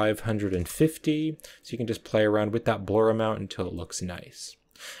a 550. So you can just play around with that blur amount until it looks nice.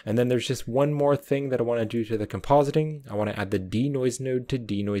 And then there's just one more thing that I want to do to the compositing. I want to add the denoise node to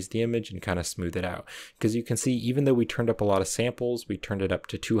denoise the image and kind of smooth it out. Because you can see, even though we turned up a lot of samples, we turned it up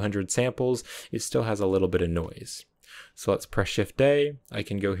to 200 samples, it still has a little bit of noise. So let's press Shift A. I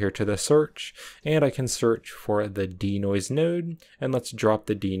can go here to the search, and I can search for the denoise node, and let's drop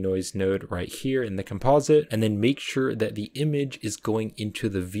the denoise node right here in the composite, and then make sure that the image is going into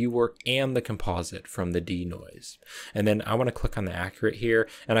the viewer and the composite from the denoise. And then I want to click on the accurate here,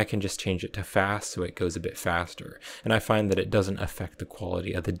 and I can just change it to fast so it goes a bit faster. And I find that it doesn't affect the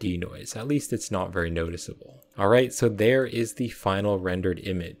quality of the denoise. At least it's not very noticeable. Alright, so there is the final rendered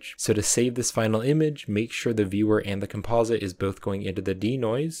image. So to save this final image, make sure the viewer and the composite is both going into the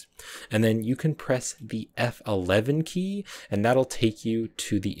denoise, and then you can press the F11 key and that'll take you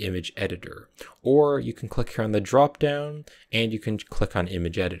to the image editor. Or you can click here on the drop down and you can click on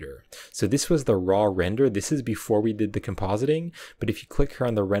image editor. So this was the raw render. This is before we did the compositing, but if you click here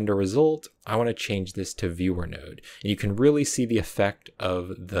on the render result, I want to change this to viewer node, and you can really see the effect of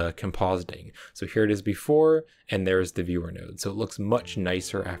the compositing. So here it is before, and there's the viewer node. So it looks much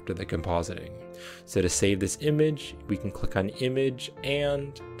nicer after the compositing. So to save this image, we can click on image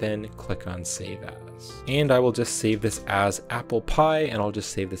and then click on save as. And I will just save this as apple pie, and I'll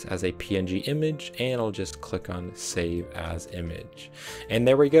just save this as a PNG image, and I'll just click on save as image. And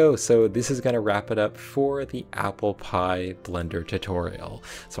there we go. So this is going to wrap it up for the apple pie Blender tutorial.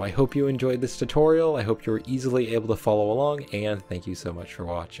 So I hope you enjoyed this tutorial. I hope you were easily able to follow along, and thank you so much for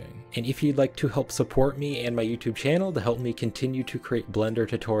watching. And if you'd like to help support me and my YouTube channel to help me continue to create Blender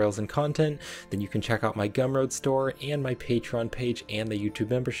tutorials and content, then you can check out my Gumroad store and my Patreon page and the YouTube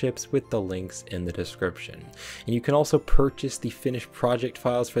memberships with the links in the description. And you can also purchase the finished project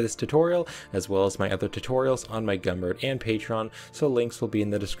files for this tutorial, as well as my other tutorials on my Gumroad and Patreon, so links will be in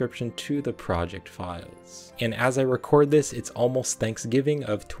the description to the project files. And as I record this, it's almost Thanksgiving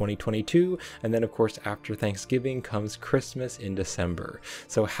of 2022, and then of course after Thanksgiving comes Christmas in December.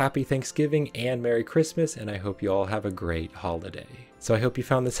 So happy Thanksgiving and Merry Christmas, and I hope you all have a great holiday. So I hope you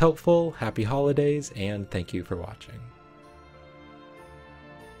found this helpful, happy holidays, and thank you for watching.